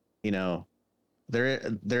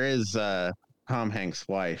there is Tom Hanks'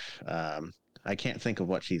 wife. I can't think of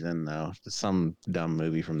what she's in though. Some dumb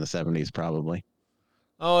movie from the 70s probably.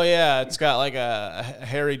 Oh yeah, it's got like a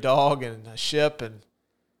hairy dog and a ship and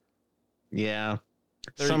yeah,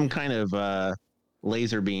 some kind of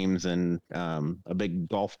laser beams and a big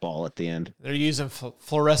golf ball at the end. They're using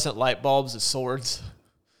fluorescent light bulbs as swords.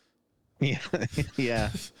 Yeah,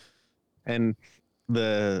 yeah, and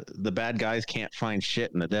the bad guys can't find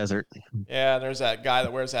shit in the desert. Yeah, there's that guy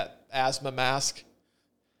that wears that asthma mask.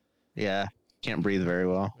 Yeah, can't breathe very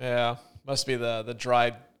well. Yeah, must be the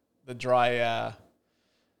dry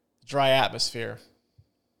atmosphere.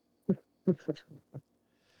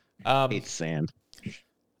 Hate sand.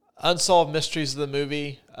 Unsolved mysteries of the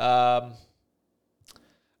movie. I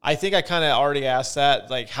think I kind of already asked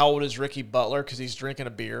that. Like, how old is Ricky Butler? Because he's drinking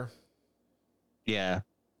a beer. Yeah.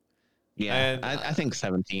 Yeah. And I think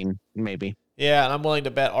 17, maybe. Yeah, and I'm willing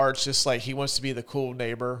to bet Art's just like he wants to be the cool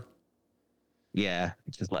neighbor. Yeah,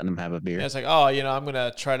 just letting him have a beer. And it's like, oh, I'm going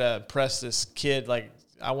to try to impress this kid. Like,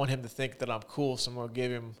 I want him to think that I'm cool, so I'm going to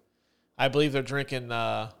give him, I believe they're drinking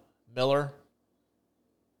Miller.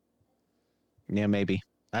 Yeah, maybe.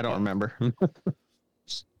 I don't remember.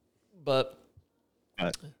 But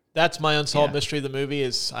But, that's my unsolved yeah. mystery of the movie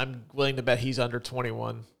is I'm willing to bet he's under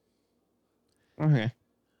 21. Okay.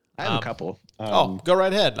 I have a Um, couple. Go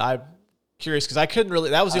right ahead. I'm curious because I couldn't really.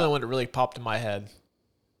 That was the only one that really popped in my head.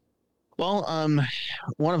 Well,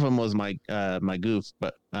 one of them was my goof,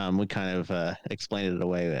 but we kind of explained it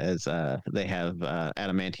away as they have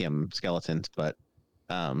adamantium skeletons, but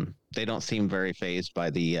they don't seem very phased by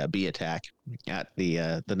the bee attack at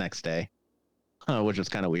the next day, which was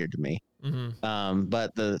kind of weird to me. Mm-hmm.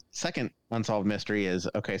 But the second unsolved mystery is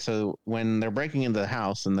okay. So when they're breaking into the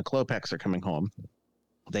house and the Klopeks are coming home,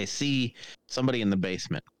 they see somebody in the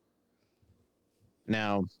basement.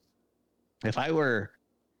 Now, if I were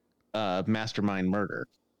mastermind murder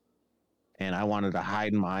and I wanted to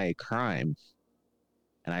hide my crime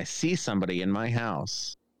and I see somebody in my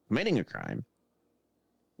house committing a crime,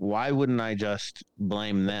 why wouldn't I just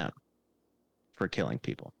blame them for killing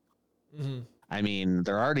people? Mm-hmm. I mean,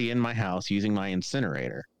 they're already in my house using my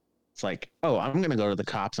incinerator. It's like, oh, I'm going to go to the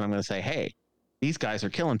cops and I'm going to say, hey, these guys are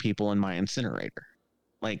killing people in my incinerator.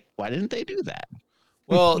 Like, why didn't they do that?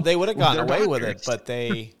 Well, they would have gotten They're away with it, doctors. but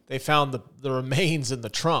they found the remains in the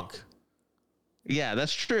trunk. Yeah,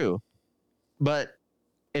 that's true. But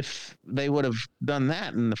if they would have done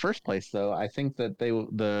that in the first place, though, I think that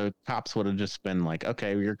the cops would have just been like,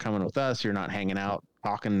 okay, you're coming with us. You're not hanging out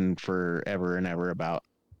talking forever and ever about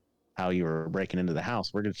how you were breaking into the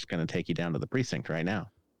house. We're just going to take you down to the precinct right now.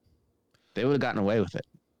 They would have gotten away with it,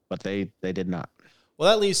 but they did not. Well,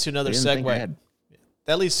 that leads to another They didn't think segue. ahead.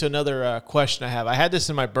 That leads to another question I have. I had this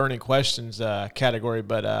in my burning questions category,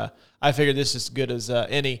 but I figured this is as good as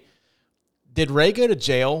any. Did Ray go to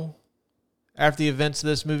jail after the events of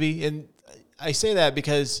this movie? And I say that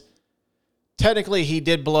because technically he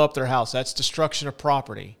did blow up their house. That's destruction of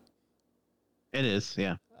property. It is,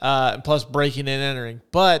 yeah. And plus breaking and entering.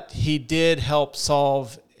 But he did help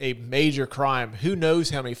solve a major crime. Who knows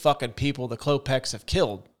how many fucking people the Klopeks have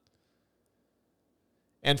killed?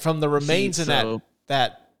 And from the remains in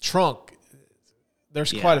that trunk,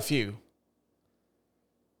 there's quite a few.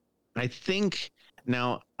 I think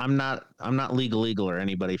now I'm not legal or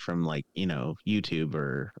anybody from like, YouTube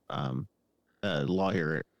or a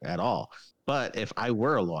lawyer at all. But if I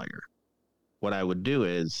were a lawyer, what I would do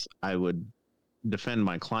is I would defend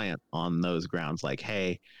my client on those grounds, like,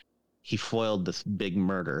 hey, he foiled this big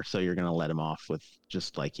murder, so you're gonna let him off with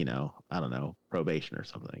just like, I don't know, probation or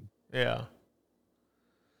something. Yeah.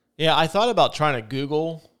 Yeah, I thought about trying to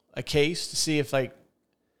Google a case to see if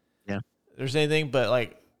there's anything,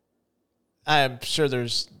 but I'm sure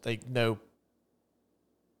there's no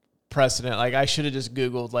precedent. I should have just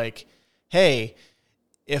Googled hey,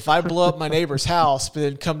 if I blow up my neighbor's house, but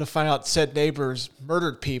then come to find out said neighbors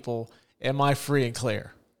murdered people, am I free and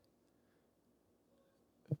clear?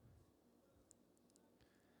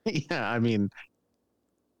 Yeah, I mean,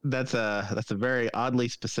 that's a very oddly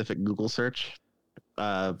specific Google search.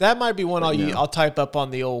 That might be one I'll type up on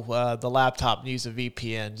the old the laptop and use a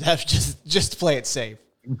VPN. That's just to play it safe.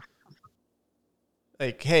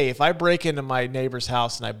 Hey, if I break into my neighbor's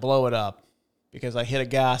house and I blow it up because I hit a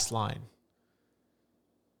gas line,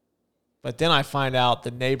 but then I find out the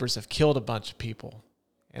neighbors have killed a bunch of people,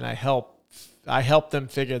 and I help them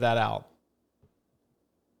figure that out.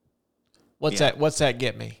 What's that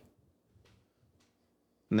get me?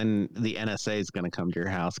 And then the NSA is going to come to your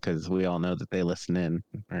house because we all know that they listen in.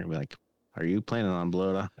 Or be like, are you planning on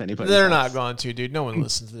blowing up anybody? They're not going to, dude. No one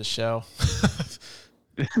listens to this show.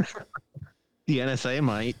 The NSA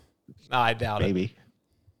might. I doubt it. Maybe.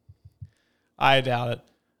 I doubt it.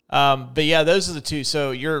 But yeah, those are the two.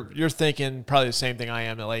 So you're thinking probably the same thing I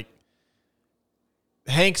am. That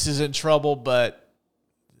Hanks is in trouble, but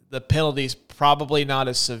the penalty's probably not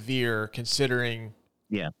as severe considering.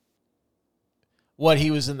 Yeah. What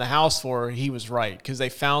he was in the house for, he was right because they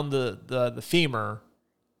found the femur,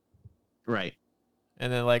 right,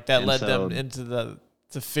 and then that led them into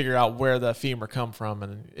to figure out where the femur come from,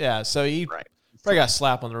 and so he probably got a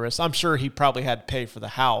slap on the wrist. I'm sure he probably had to pay for the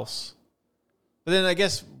house, but then I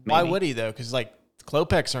guess why would he though? Because the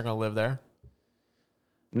Klopeks aren't going to live there.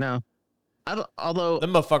 No, although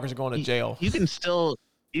them motherfuckers are going to jail. You can still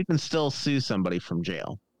sue somebody from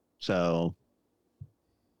jail, so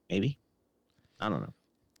maybe. I don't know.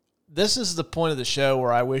 This is the point of the show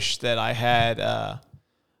where I wish that I had a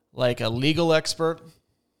legal expert.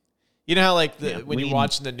 You know how when you're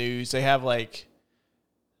watching the news, they have if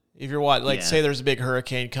you're watching say there's a big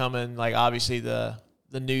hurricane coming, obviously the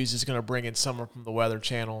news is going to bring in someone from the Weather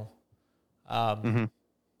Channel. You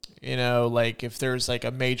know, if there's a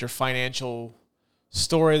major financial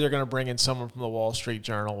story, they're going to bring in someone from the Wall Street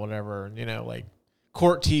Journal, whatever, like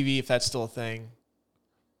Court TV, if that's still a thing.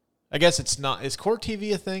 I guess it's not. Is Court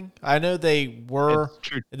TV a thing? I know they were,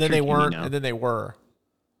 and then they weren't, and then they were.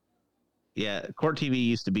 Yeah, Court TV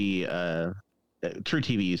used to be, True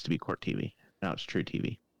TV used to be Court TV. Now it's True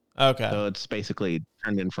TV. Okay. So it's basically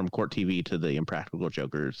turned in from Court TV to the Impractical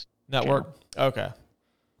Jokers network. Channel. Okay.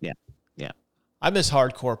 Yeah. Yeah. I miss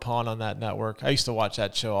Hardcore Pawn on that network. I used to watch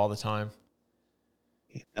that show all the time.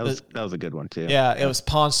 That was a good one too. Yeah, it was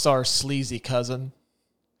Pawn Star's sleazy cousin.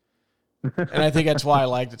 And I think that's why I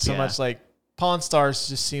liked it so much. Like, Pawn Stars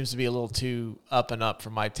just seems to be a little too up and up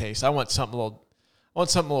for my taste. I want something a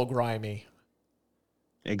little grimy.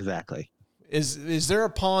 Exactly. Is there a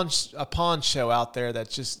pawn show out there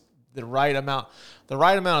that's just the right amount of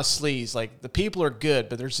sleaze? Like, the people are good,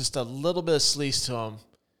 but there's just a little bit of sleaze to them.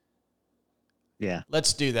 Yeah.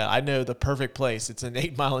 Let's do that. I know the perfect place. It's in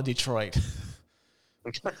 8 Mile in Detroit.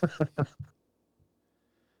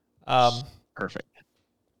 Perfect.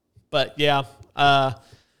 But yeah,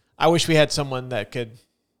 I wish we had someone that could,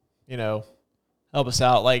 help us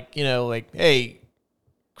out. Like, hey,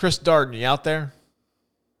 Chris Darden, you out there?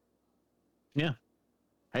 Yeah.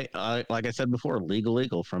 Hey, like I said before,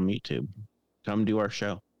 Legal from YouTube. Come do our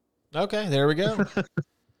show. Okay, there we go.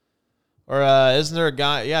 Or isn't there a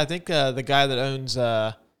guy? Yeah, I think the guy that owns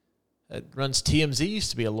runs TMZ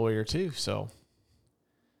used to be a lawyer too. So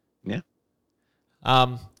yeah.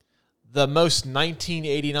 The most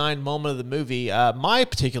 1989 moment of the movie, my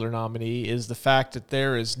particular nominee is the fact that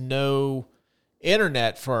there is no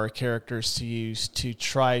internet for our characters to use to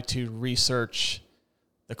try to research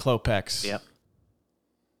the Klopex. Yep.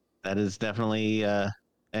 That is definitely,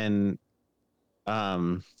 and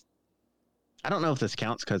I don't know if this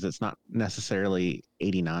counts because it's not necessarily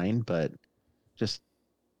 89, but just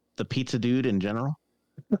the pizza dude in general.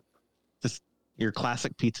 Just your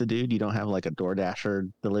classic pizza dude. You don't have like a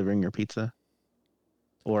DoorDasher delivering your pizza.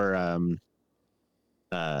 Or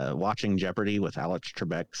watching Jeopardy with Alex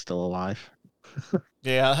Trebek still alive.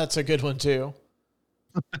 Yeah, that's a good one too.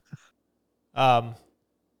 But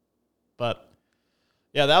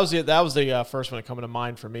yeah, that was the first one coming to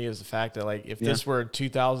mind for me, is the fact that, like, if this were in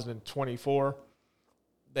 2024,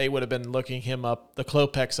 they would have been looking him up, the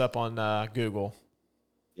Klopex, up on Google.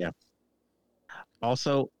 Yeah.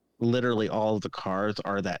 Also, literally all of the cars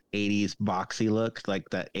are that 80s boxy look, like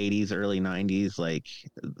that 80s, early 90s, like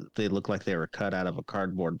they look like they were cut out of a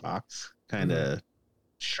cardboard box, kind of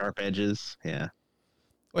sharp edges. Yeah.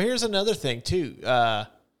 Well, here's another thing too. Dr.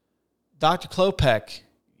 Klopek,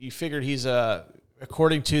 you figured he's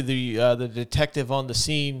according to the detective on the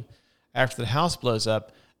scene after the house blows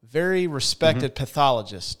up, very respected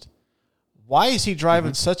pathologist. Why is he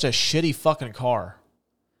driving such a shitty fucking car?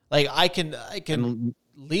 Like, I can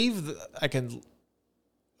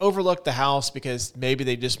overlook the house because maybe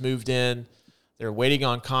they just moved in. They're waiting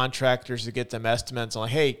on contractors to get them estimates on,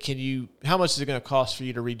 like, hey, how much is it going to cost for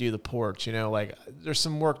you to redo the porch? Like, there's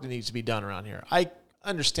some work that needs to be done around here. I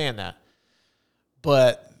understand that.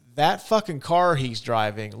 But that fucking car he's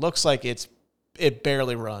driving looks like it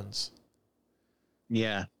barely runs.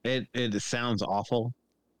 Yeah, it sounds awful.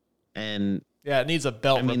 And yeah, it needs a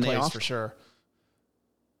belt replaced for sure.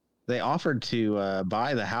 They offered to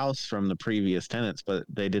buy the house from the previous tenants, but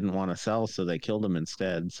they didn't want to sell, so they killed them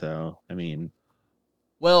instead. So, I mean,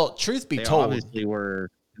 well, truth be told, obviously were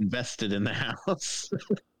invested in the house.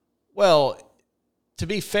 Well, to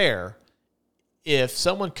be fair, if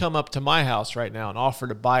someone come up to my house right now and offered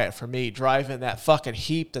to buy it for me, driving that fucking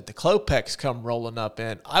heap that the Klopex come rolling up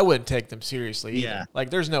in, I wouldn't take them seriously either. Yeah. Like,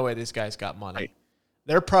 there's no way this guy's got money. Right.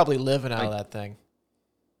 They're probably living out of that thing.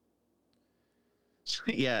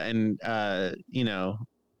 Yeah, and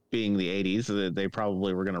being the 80s, they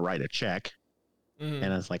probably were going to write a check. And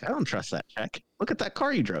I was like, I don't trust that check. Look at that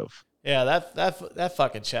car you drove. Yeah, that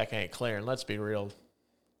fucking check ain't clearing. Let's be real.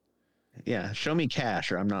 Yeah, show me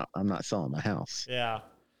cash, or I'm not selling my house. Yeah,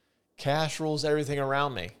 cash rules everything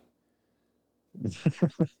around me.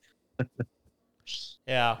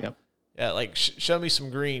 Yeah. Yep. Yeah, like show me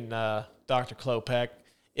some green, Dr. Klopek,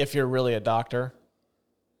 if you're really a doctor.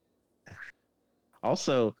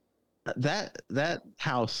 Also, that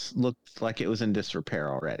house looked like it was in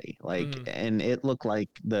disrepair already. Like, and it looked like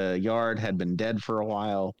the yard had been dead for a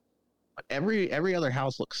while. Every other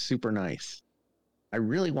house looks super nice. I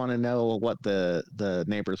really want to know what the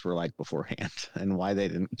neighbors were like beforehand and why they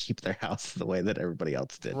didn't keep their house the way that everybody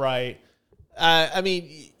else did. Right. I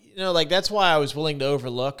mean, like, that's why I was willing to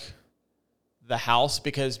overlook the house,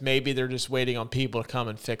 because maybe they're just waiting on people to come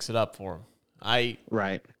and fix it up for them.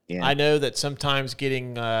 Right. Yeah. I know that sometimes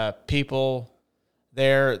getting people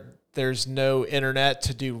there, there's no internet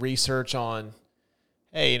to do research on,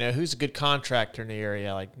 hey, who's a good contractor in the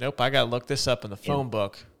area? Like, nope, I got to look this up in the phone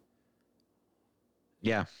book.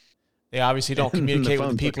 Yeah. They obviously don't communicate with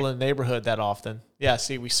the phone people book. in the neighborhood that often. Yeah,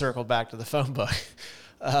 see, we circled back to the phone book.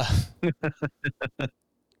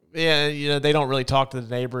 Yeah, they don't really talk to the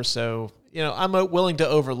neighbors, so, I'm willing to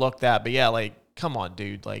overlook that. But, yeah, like, come on,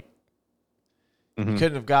 dude. Like, you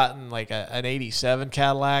couldn't have gotten, like, an 87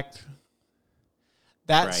 Cadillac.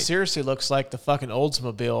 That seriously looks like the fucking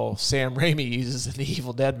Oldsmobile Sam Raimi uses in the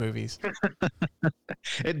Evil Dead movies.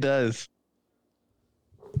 It does.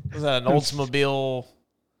 Was that an Oldsmobile?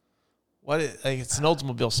 It's an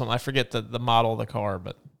Oldsmobile something. I forget the model of the car,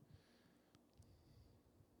 but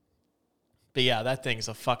yeah, that thing's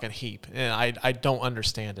a fucking heap, and I don't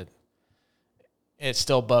understand it. It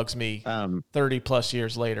still bugs me 30 plus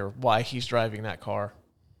years later why he's driving that car.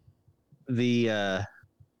 The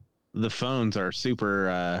phones are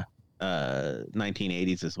super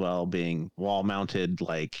 1980s as well, being wall mounted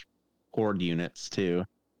like cord units too.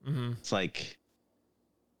 Mm-hmm. It's like,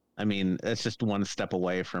 I mean, it's just one step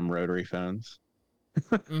away from rotary phones.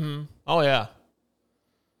 Mm-hmm. Oh yeah.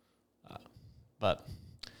 But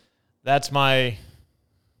that's my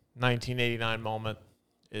 1989 moment,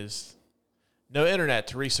 is no internet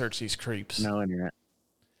to research these creeps. No internet.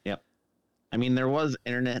 Yep. I mean, there was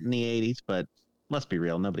internet in the 80s, but let's be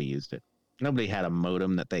real, nobody used it. Nobody had a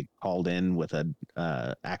modem that they called in with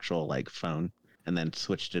a actual like phone and then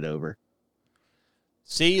switched it over.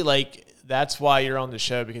 See, like, that's why you're on the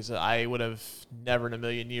show, because I would have never in a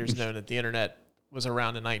million years known that the internet was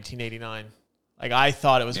around in 1989. Like, I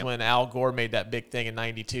thought it was when Al Gore made that big thing in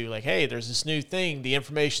 92. Like, hey, there's this new thing, the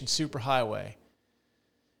information superhighway.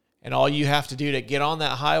 And all you have to do to get on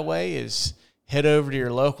that highway is head over to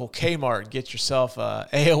your local Kmart and get yourself a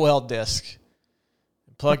AOL disk.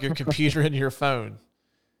 And plug your computer into your phone.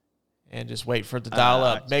 And just wait for it to dial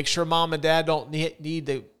up. Make sure mom and dad don't need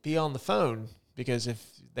to be on the phone, because if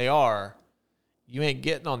they are, you ain't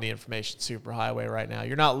getting on the information superhighway right now.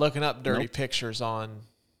 You're not looking up dirty pictures on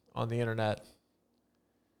the internet.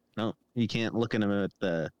 No, you can't look at them at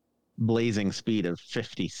the blazing speed of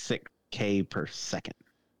 56K per second.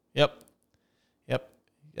 Yep.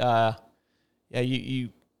 Yeah, you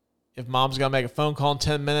if mom's going to make a phone call in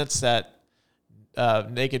 10 minutes, that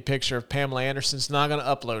naked picture of Pamela Anderson's not going to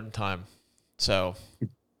upload in time. So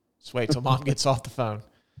just wait till mom gets off the phone.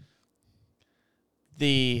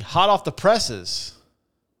 The hot off the presses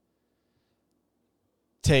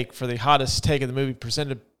take for the hottest take of the movie,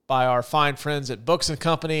 presented by our fine friends at Books and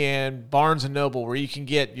Company and Barnes and Noble, where you can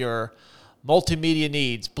get your multimedia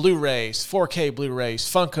needs: Blu-rays, 4K Blu-rays,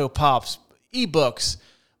 Funko Pops, ebooks,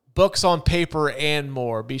 books on paper, and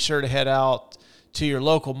more. Be sure to head out to your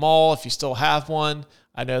local mall if you still have one.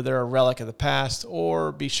 I know they're a relic of the past.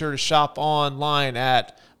 Or be sure to shop online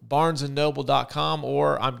at barnesandnoble.com,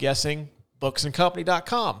 or I'm guessing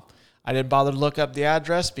booksandcompany.com. I didn't bother to look up the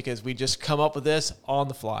address because we just come up with this on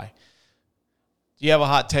the fly. Do you have a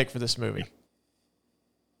hot take for this movie?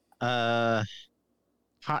 Hot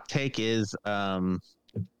take is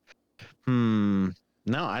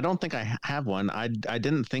no, I don't think I have one. I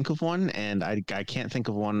didn't think of one, and I can't think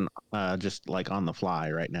of one just like on the fly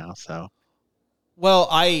right now. So, well,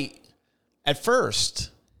 at first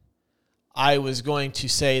I was going to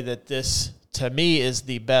say that this, to me, is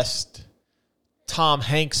the best Tom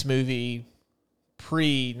Hanks movie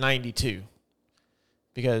pre-92,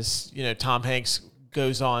 because Tom Hanks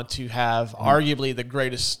goes on to have arguably the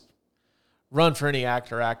greatest run for any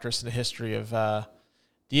actor or actress in the history of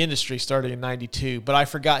the industry, starting in 92. But I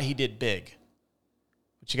forgot he did Big,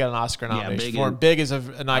 which he got an Oscar nomination for. Big is an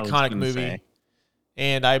iconic movie.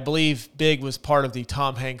 And I believe Big was part of the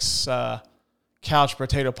Tom Hanks Couch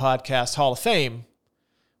Potato Podcast Hall of Fame,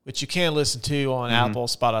 which you can listen to on Apple,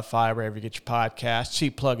 Spotify, wherever you get your podcast.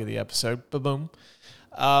 Cheap plug of the episode. Ba-boom.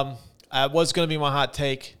 It was going to be my hot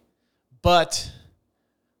take, but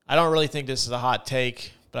I don't really think this is a hot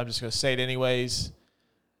take, but I'm just going to say it anyways.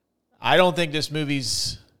 I don't think this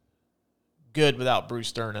movie's good without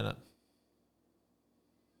Bruce Dern in it.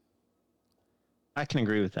 I can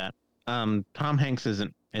agree with that. Tom Hanks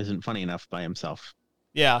isn't funny enough by himself.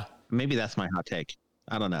 Yeah. Maybe that's my hot take.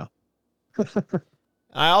 I don't know.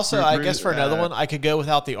 I guess for another one, I could go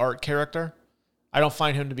without the art character. I don't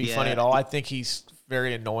find him to be funny at all. I think he's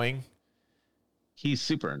very annoying. He's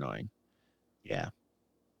super annoying. Yeah.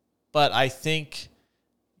 But I think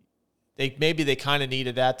they kind of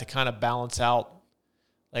needed that to kind of balance out.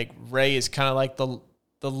 Like, Ray is kind of like the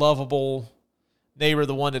lovable neighbor,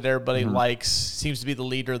 the one that everybody likes, seems to be the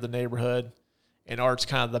leader of the neighborhood. And Art's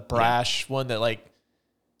kind of the brash one that, like,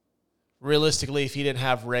 realistically, if he didn't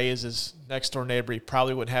have Ray as his next door neighbor, he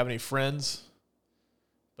probably wouldn't have any friends.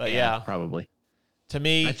 But yeah, probably. To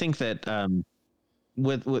me, I think that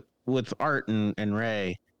with Art and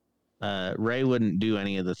Ray, Ray wouldn't do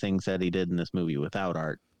any of the things that he did in this movie without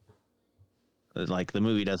Art. Like, the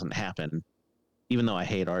movie doesn't happen, even though I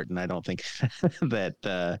hate Art and I don't think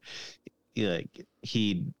that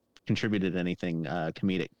he contributed anything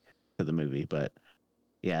comedic to the movie. But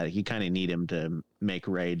yeah, you kind of need him to make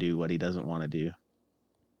Ray do what he doesn't want to do.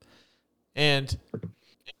 And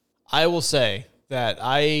I will say that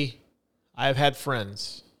I've had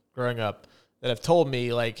friends growing up that have told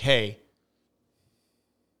me, like, hey,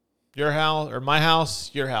 your house or my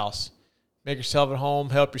house, your house. Make yourself at home,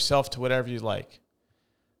 help yourself to whatever you like.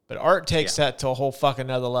 But Art takes that to a whole fucking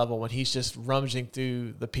other level when he's just rummaging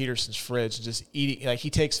through the Peterson's fridge and just eating. Like, he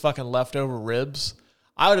takes fucking leftover ribs.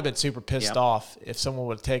 I would have been super pissed off if someone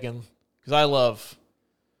would have taken, because I love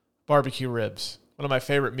barbecue ribs. One of my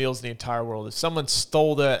favorite meals in the entire world. If someone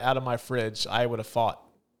stole that out of my fridge, I would have fought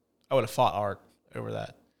Art over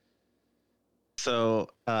that. So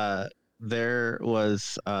there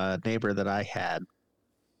was a neighbor that I had,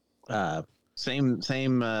 same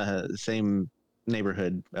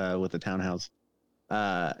neighborhood with the townhouse,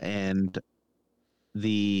 and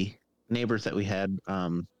the neighbors that we had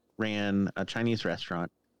ran a Chinese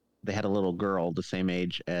restaurant. They had a little girl the same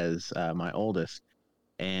age as my oldest,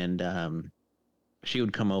 and she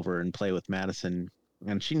would come over and play with Madison,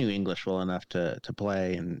 and she knew English well enough to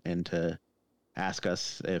play and to ask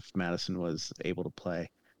us if Madison was able to play.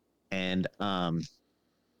 And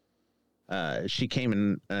she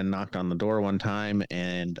came and knocked on the door one time,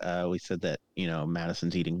 and we said that,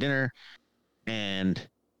 Madison's eating dinner, and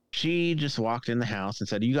she just walked in the house and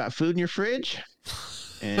said, "You got food in your fridge?"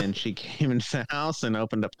 And she came into the house and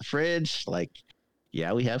opened up the fridge, like,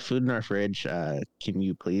 "Yeah, we have food in our fridge. Can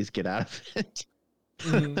you please get out of it?"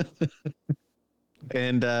 Mm-hmm.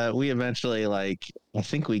 And we eventually, like, I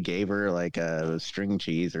think we gave her like a string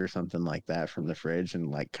cheese or something like that from the fridge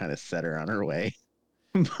and like kind of set her on her way.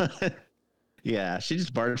 But yeah, she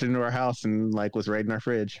just barged into our house and like was raiding our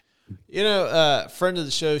fridge. Friend of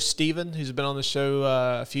the show, Steven, who's been on the show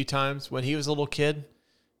a few times, when he was a little kid,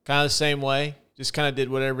 kind of the same way, just kind of did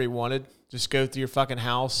whatever he wanted. Just go through your fucking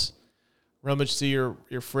house, rummage through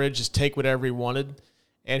your fridge, just take whatever he wanted.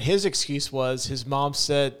 And his excuse was he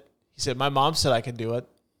said, "My mom said I could do it."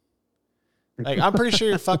 Like, I'm pretty sure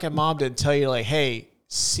your fucking mom didn't tell you, like, "Hey,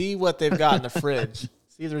 see what they've got in the fridge.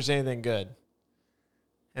 See if there's anything good.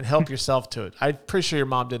 And help yourself to it." I'm pretty sure your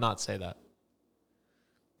mom did not say that.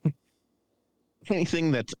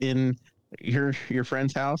 Anything that's in your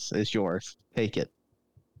friend's house is yours. Take it.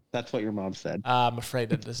 That's what your mom said. I'm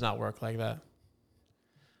afraid it does not work like that.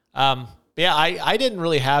 But yeah, I didn't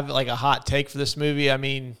really have like a hot take for this movie. I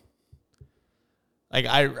mean, like,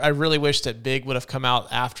 I really wish that Big would have come out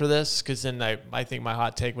after this, because then I think my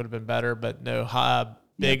hot take would have been better. But no,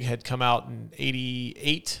 Big had come out in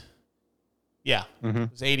 88. Yeah,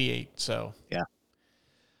 It was 88. So yeah,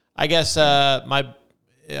 I guess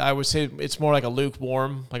I would say it's more like a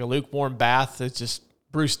lukewarm bath. It's just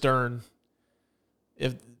Bruce Dern.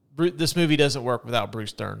 If this movie doesn't work without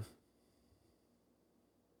Bruce Dern.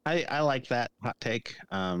 I like that hot take.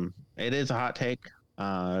 It is a hot take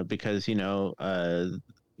because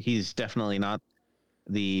he's definitely not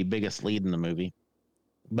the biggest lead in the movie,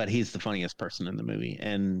 but he's the funniest person in the movie,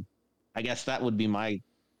 and I guess that would be my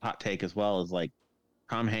hot take as well. Is like,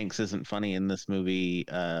 Tom Hanks isn't funny in this movie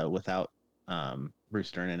without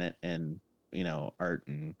Bruce Dern in it, and Art.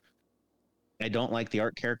 And I don't like the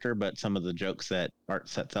Art character, but some of the jokes that Art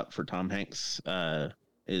sets up for Tom Hanks are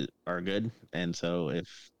good. And so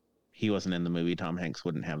if he wasn't in the movie, Tom Hanks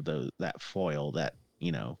wouldn't have that foil that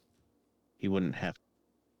he wouldn't have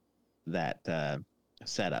that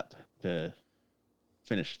setup to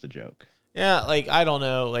finish the joke. Yeah, like, I don't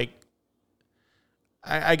know, like,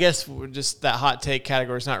 I guess we're just that hot take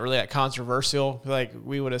category is not really that controversial. Like,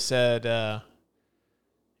 we would have said,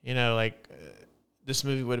 this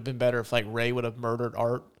movie would have been better if, like, Ray would have murdered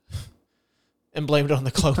Art and blamed it on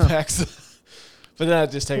the Klopex. But then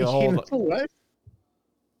I'd just take a whole. What?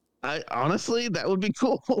 I honestly, that would be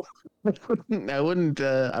cool. I wouldn't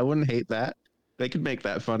hate that. They could make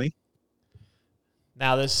that funny.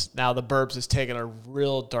 Now the Burbs is taking a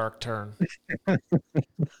real dark turn.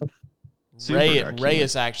 Ray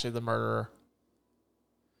is actually the murderer.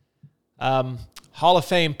 Hall of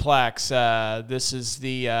Fame plaques. This is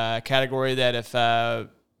the category that if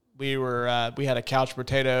we had a Couch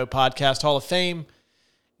Potato Podcast Hall of Fame,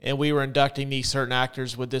 and we were inducting these certain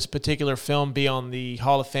actors, would this particular film be on the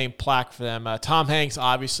Hall of Fame plaque for them? Tom Hanks,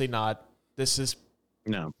 obviously not. This is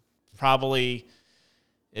no probably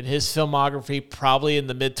in his filmography, probably in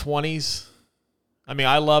the mid-20s. I mean,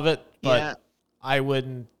 I love it, but Yeah. I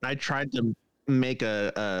wouldn't. I tried to make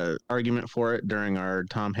a argument for it during our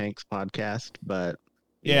Tom Hanks podcast, but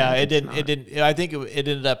Yeah, it it's didn't. not. It didn't. I think it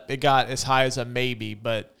ended up. It got as high as a maybe,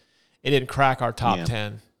 but it didn't crack our top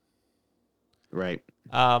 10. Right.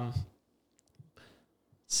 Let's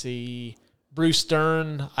see, Bruce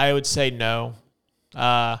Dern. I would say no.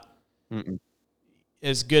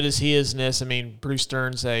 As good as he is in this, I mean, Bruce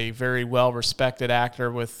Dern's a very well-respected actor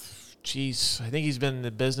with, I think he's been in the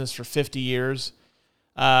business for 50 years.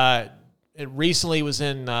 It recently was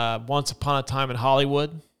in Once Upon a Time in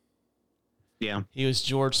Hollywood. Yeah. He was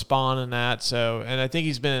George Spahn in that. So, and I think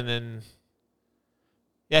he's been in,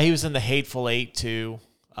 he was in The Hateful Eight too.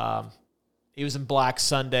 He was in Black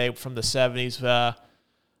Sunday from the 70s.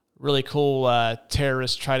 Really cool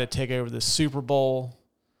terrorists try to take over the Super Bowl.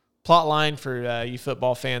 Plot line for you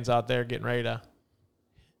football fans out there getting ready to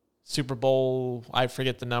Super Bowl, I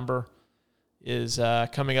forget the number, is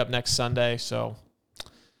coming up next Sunday. So,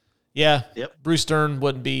 yeah, Yep. Bruce Dern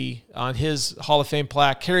wouldn't be on his Hall of Fame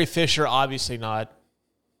plaque. Carrie Fisher, obviously not.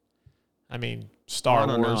 I mean, Star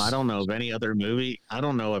Wars. I don't know of any other movie. I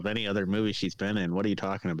don't know of any other movie she's been in. What are you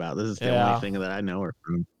talking about? This is the only thing that I know her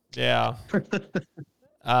from. Yeah.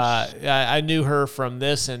 I knew her from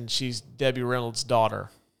this, and she's Debbie Reynolds'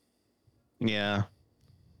 daughter. Yeah.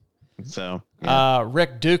 So,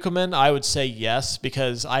 Rick Dukeman, I would say yes,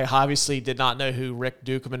 because I obviously did not know who Rick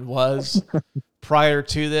Dukeman was prior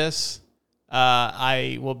to this.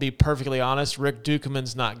 I will be perfectly honest. Rick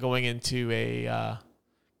Dukeman's not going into a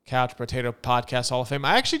Couch Potato Podcast Hall of Fame.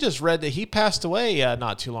 I actually just read that he passed away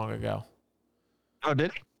not too long ago. Oh,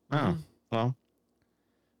 did he? Oh, well.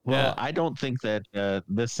 Well, I don't think that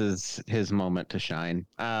this is his moment to shine.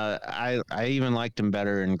 I even liked him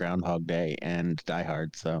better in Groundhog Day and Die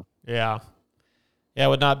Hard. So yeah, it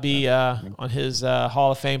would not be on his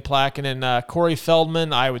Hall of Fame plaque. And then Corey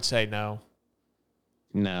Feldman, I would say no.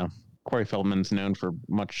 No, Corey Feldman's known for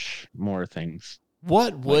much more things.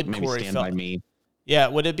 What would maybe Corey Stand Feldman? By Me? Yeah,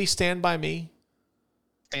 would it be Stand By Me?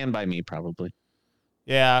 Stand By Me, probably.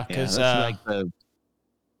 Yeah, because like the.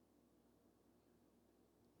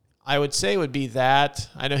 I would say it would be that.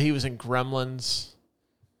 I know he was in Gremlins.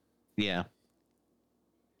 Yeah.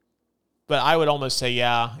 But I would almost say,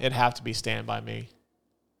 yeah, it'd have to be Stand By Me.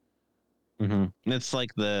 Mm-hmm. It's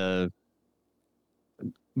like the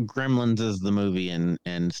Gremlins is the movie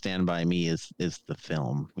and Stand By Me is the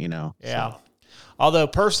film, you know? Yeah. So. Although,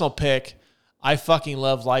 personal pick, I fucking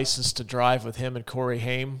love License to Drive with him and Corey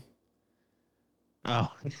Haim.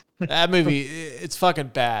 Oh. That movie, it's fucking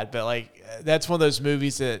bad, but like that's one of those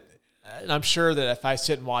movies that I'm sure that if I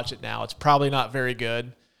sit and watch it now, it's probably not very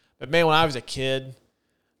good. But man, when I was a kid,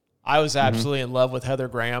 I was absolutely in love with Heather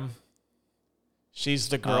Graham. She's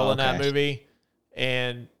the girl in that movie,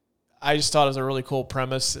 and I just thought it was a really cool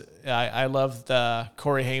premise. I loved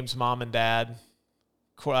Corey Haim's mom and dad,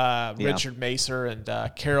 Richard Macer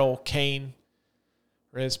and Carol Kane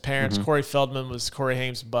were his parents. Corey Feldman was Corey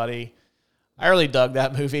Haim's buddy. I really dug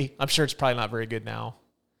that movie. I'm sure it's probably not very good now,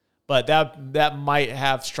 but that might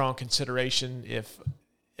have strong consideration if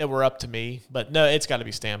it were up to me. But no, it's got to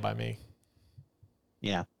be Stand By Me.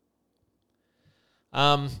 Yeah.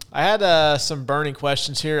 I had some burning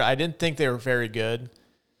questions here. I didn't think they were very good,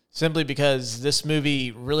 simply because this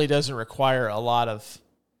movie really doesn't require a lot of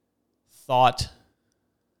thought.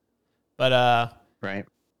 But right.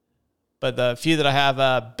 But the few that I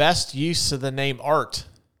have, best use of the name Art.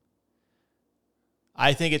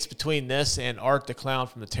 I think it's between this and Art the Clown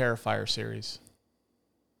from the Terrifier series.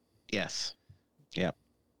 Yes. Yep.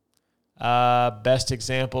 Best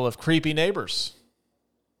example of creepy neighbors.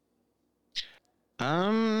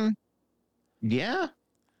 Yeah.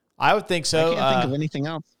 I would think so. I can't think of anything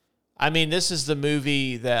else. I mean, this is the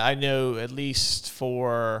movie that I know, at least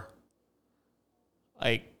for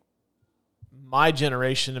like my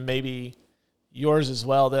generation and maybe yours as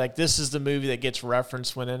well, that like this is the movie that gets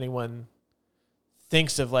referenced when anyone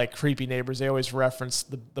thinks of like creepy neighbors. They always reference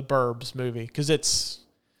the Burbs movie because it's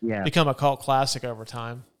become a cult classic over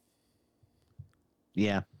time.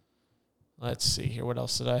 Yeah. Let's see here. What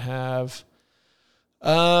else did I have?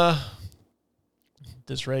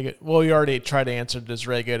 Does Ray go? Well, you already tried to answer. Does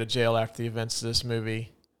Ray go to jail after the events of this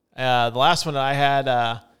movie? The last one that I had,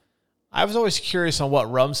 I was always curious on what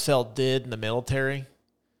Rumsfeld did in the military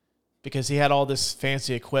because he had all this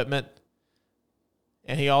fancy equipment,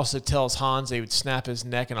 and he also tells Hans he would snap his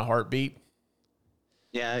neck in a heartbeat.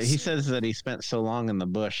 Yeah, he says that he spent so long in the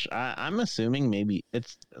bush. I'm assuming maybe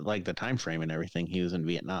it's like the time frame and everything. He was in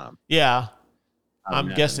Vietnam. Yeah.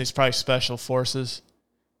 I'm guessing he's probably special forces.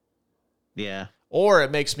 Yeah. Or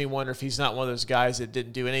it makes me wonder if he's not one of those guys that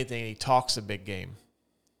didn't do anything and he talks a big game.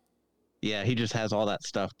 Yeah, he just has all that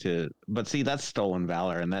stuff to. But see, that's stolen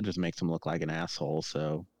valor, and that just makes him look like an asshole.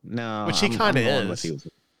 So no, Which he kind of going with is.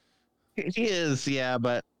 He is, yeah,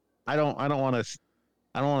 but I don't want to.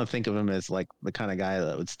 I don't want to think of him as like the kind of guy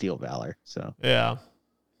that would steal valor. So Yeah,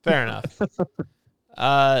 fair enough.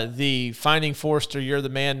 The Finding Forrester You're the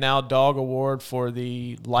Man Now Dog Award for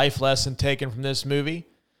the life lesson taken from this movie.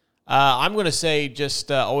 I'm going to say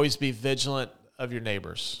just always be vigilant of your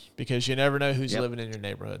neighbors because you never know who's living in your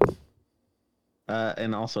neighborhood.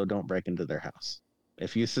 And also don't break into their house.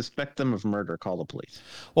 If you suspect them of murder, call the police.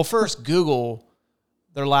 Well, first Google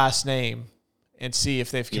their last name and see if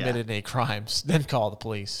they've committed any crimes. Then call the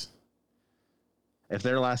police. If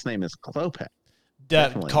their last name is Klopek,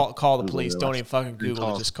 call the police. Don't even fucking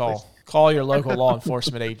Google it. Just call your local law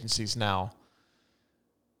enforcement agencies now.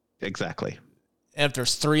 Exactly. And if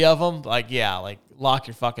there's 3 of them, lock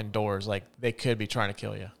your fucking doors. Like, they could be trying to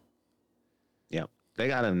kill you. Yep. They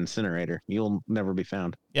got an incinerator. You'll never be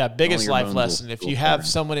found. Yeah, biggest life lesson. If you have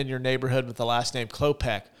someone in your neighborhood with the last name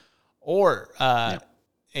Klopek or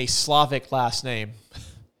a Slavic last name,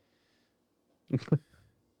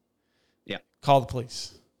 call the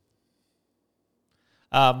police.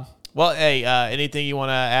 Well, hey, anything you want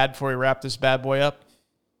to add before we wrap this bad boy up?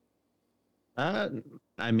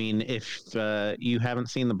 I mean, if you haven't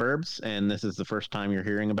seen the Burbs and this is the first time you're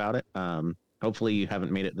hearing about it, hopefully you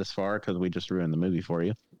haven't made it this far because we just ruined the movie for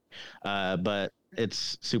you. But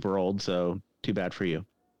it's super old, so too bad for you.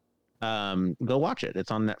 Go watch it.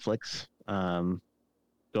 It's on Netflix.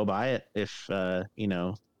 Go buy it if you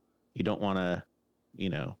don't want to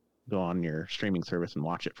go on your streaming service and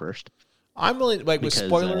watch it first. I'm willing, with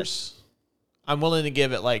spoilers, I'm willing to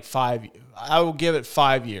give it 5. I will give it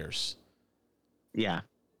 5 years. Yeah.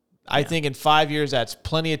 I think in 5 years, that's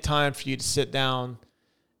plenty of time for you to sit down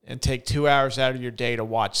and take 2 hours out of your day to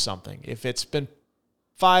watch something. If it's been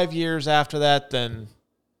 5 years after that, then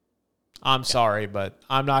I'm sorry, but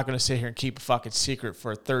I'm not going to sit here and keep a fucking secret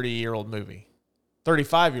for a 30-year-old movie,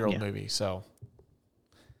 35-year-old movie. So,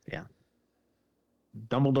 yeah.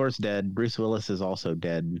 Dumbledore's dead. Bruce Willis is also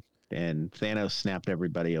dead. And Thanos snapped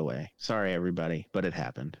everybody away. Sorry, everybody, but it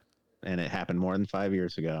happened. And it happened more than 5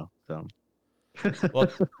 years ago. So, well,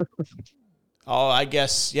 I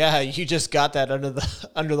guess, you just got that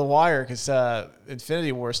under the wire because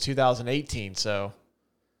Infinity War is 2018. So,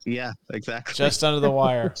 yeah, exactly. Just under the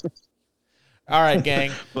wire. All right,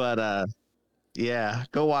 gang. But,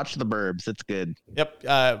 go watch The Burbs. It's good. Yep.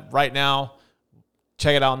 Right now,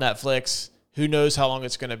 check it out on Netflix. Who knows how long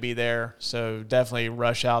it's going to be there. So definitely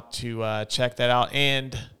rush out to check that out.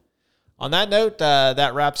 And on that note,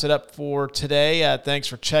 that wraps it up for today. Thanks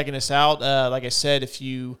for checking us out. Like I said, if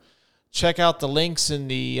you check out the links in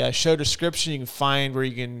the show description, you can find where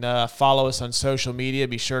you can follow us on social media.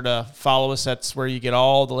 Be sure to follow us. That's where you get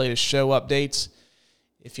all the latest show updates.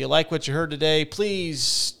 If you like what you heard today,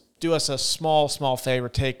 please do us a small favor.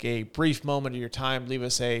 Take a brief moment of your time. Leave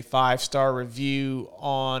us a 5-star review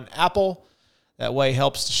on Apple. That way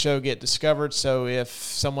helps the show get discovered. So if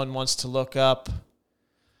someone wants to look up,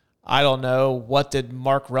 I don't know, what did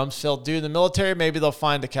Mark Rumsfeld do in the military? Maybe they'll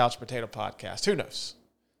find the Couch Potato Podcast. Who knows?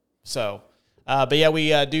 So, but yeah, we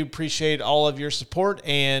do appreciate all of your support.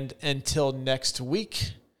 And until next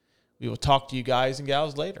week, we will talk to you guys and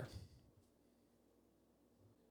gals later.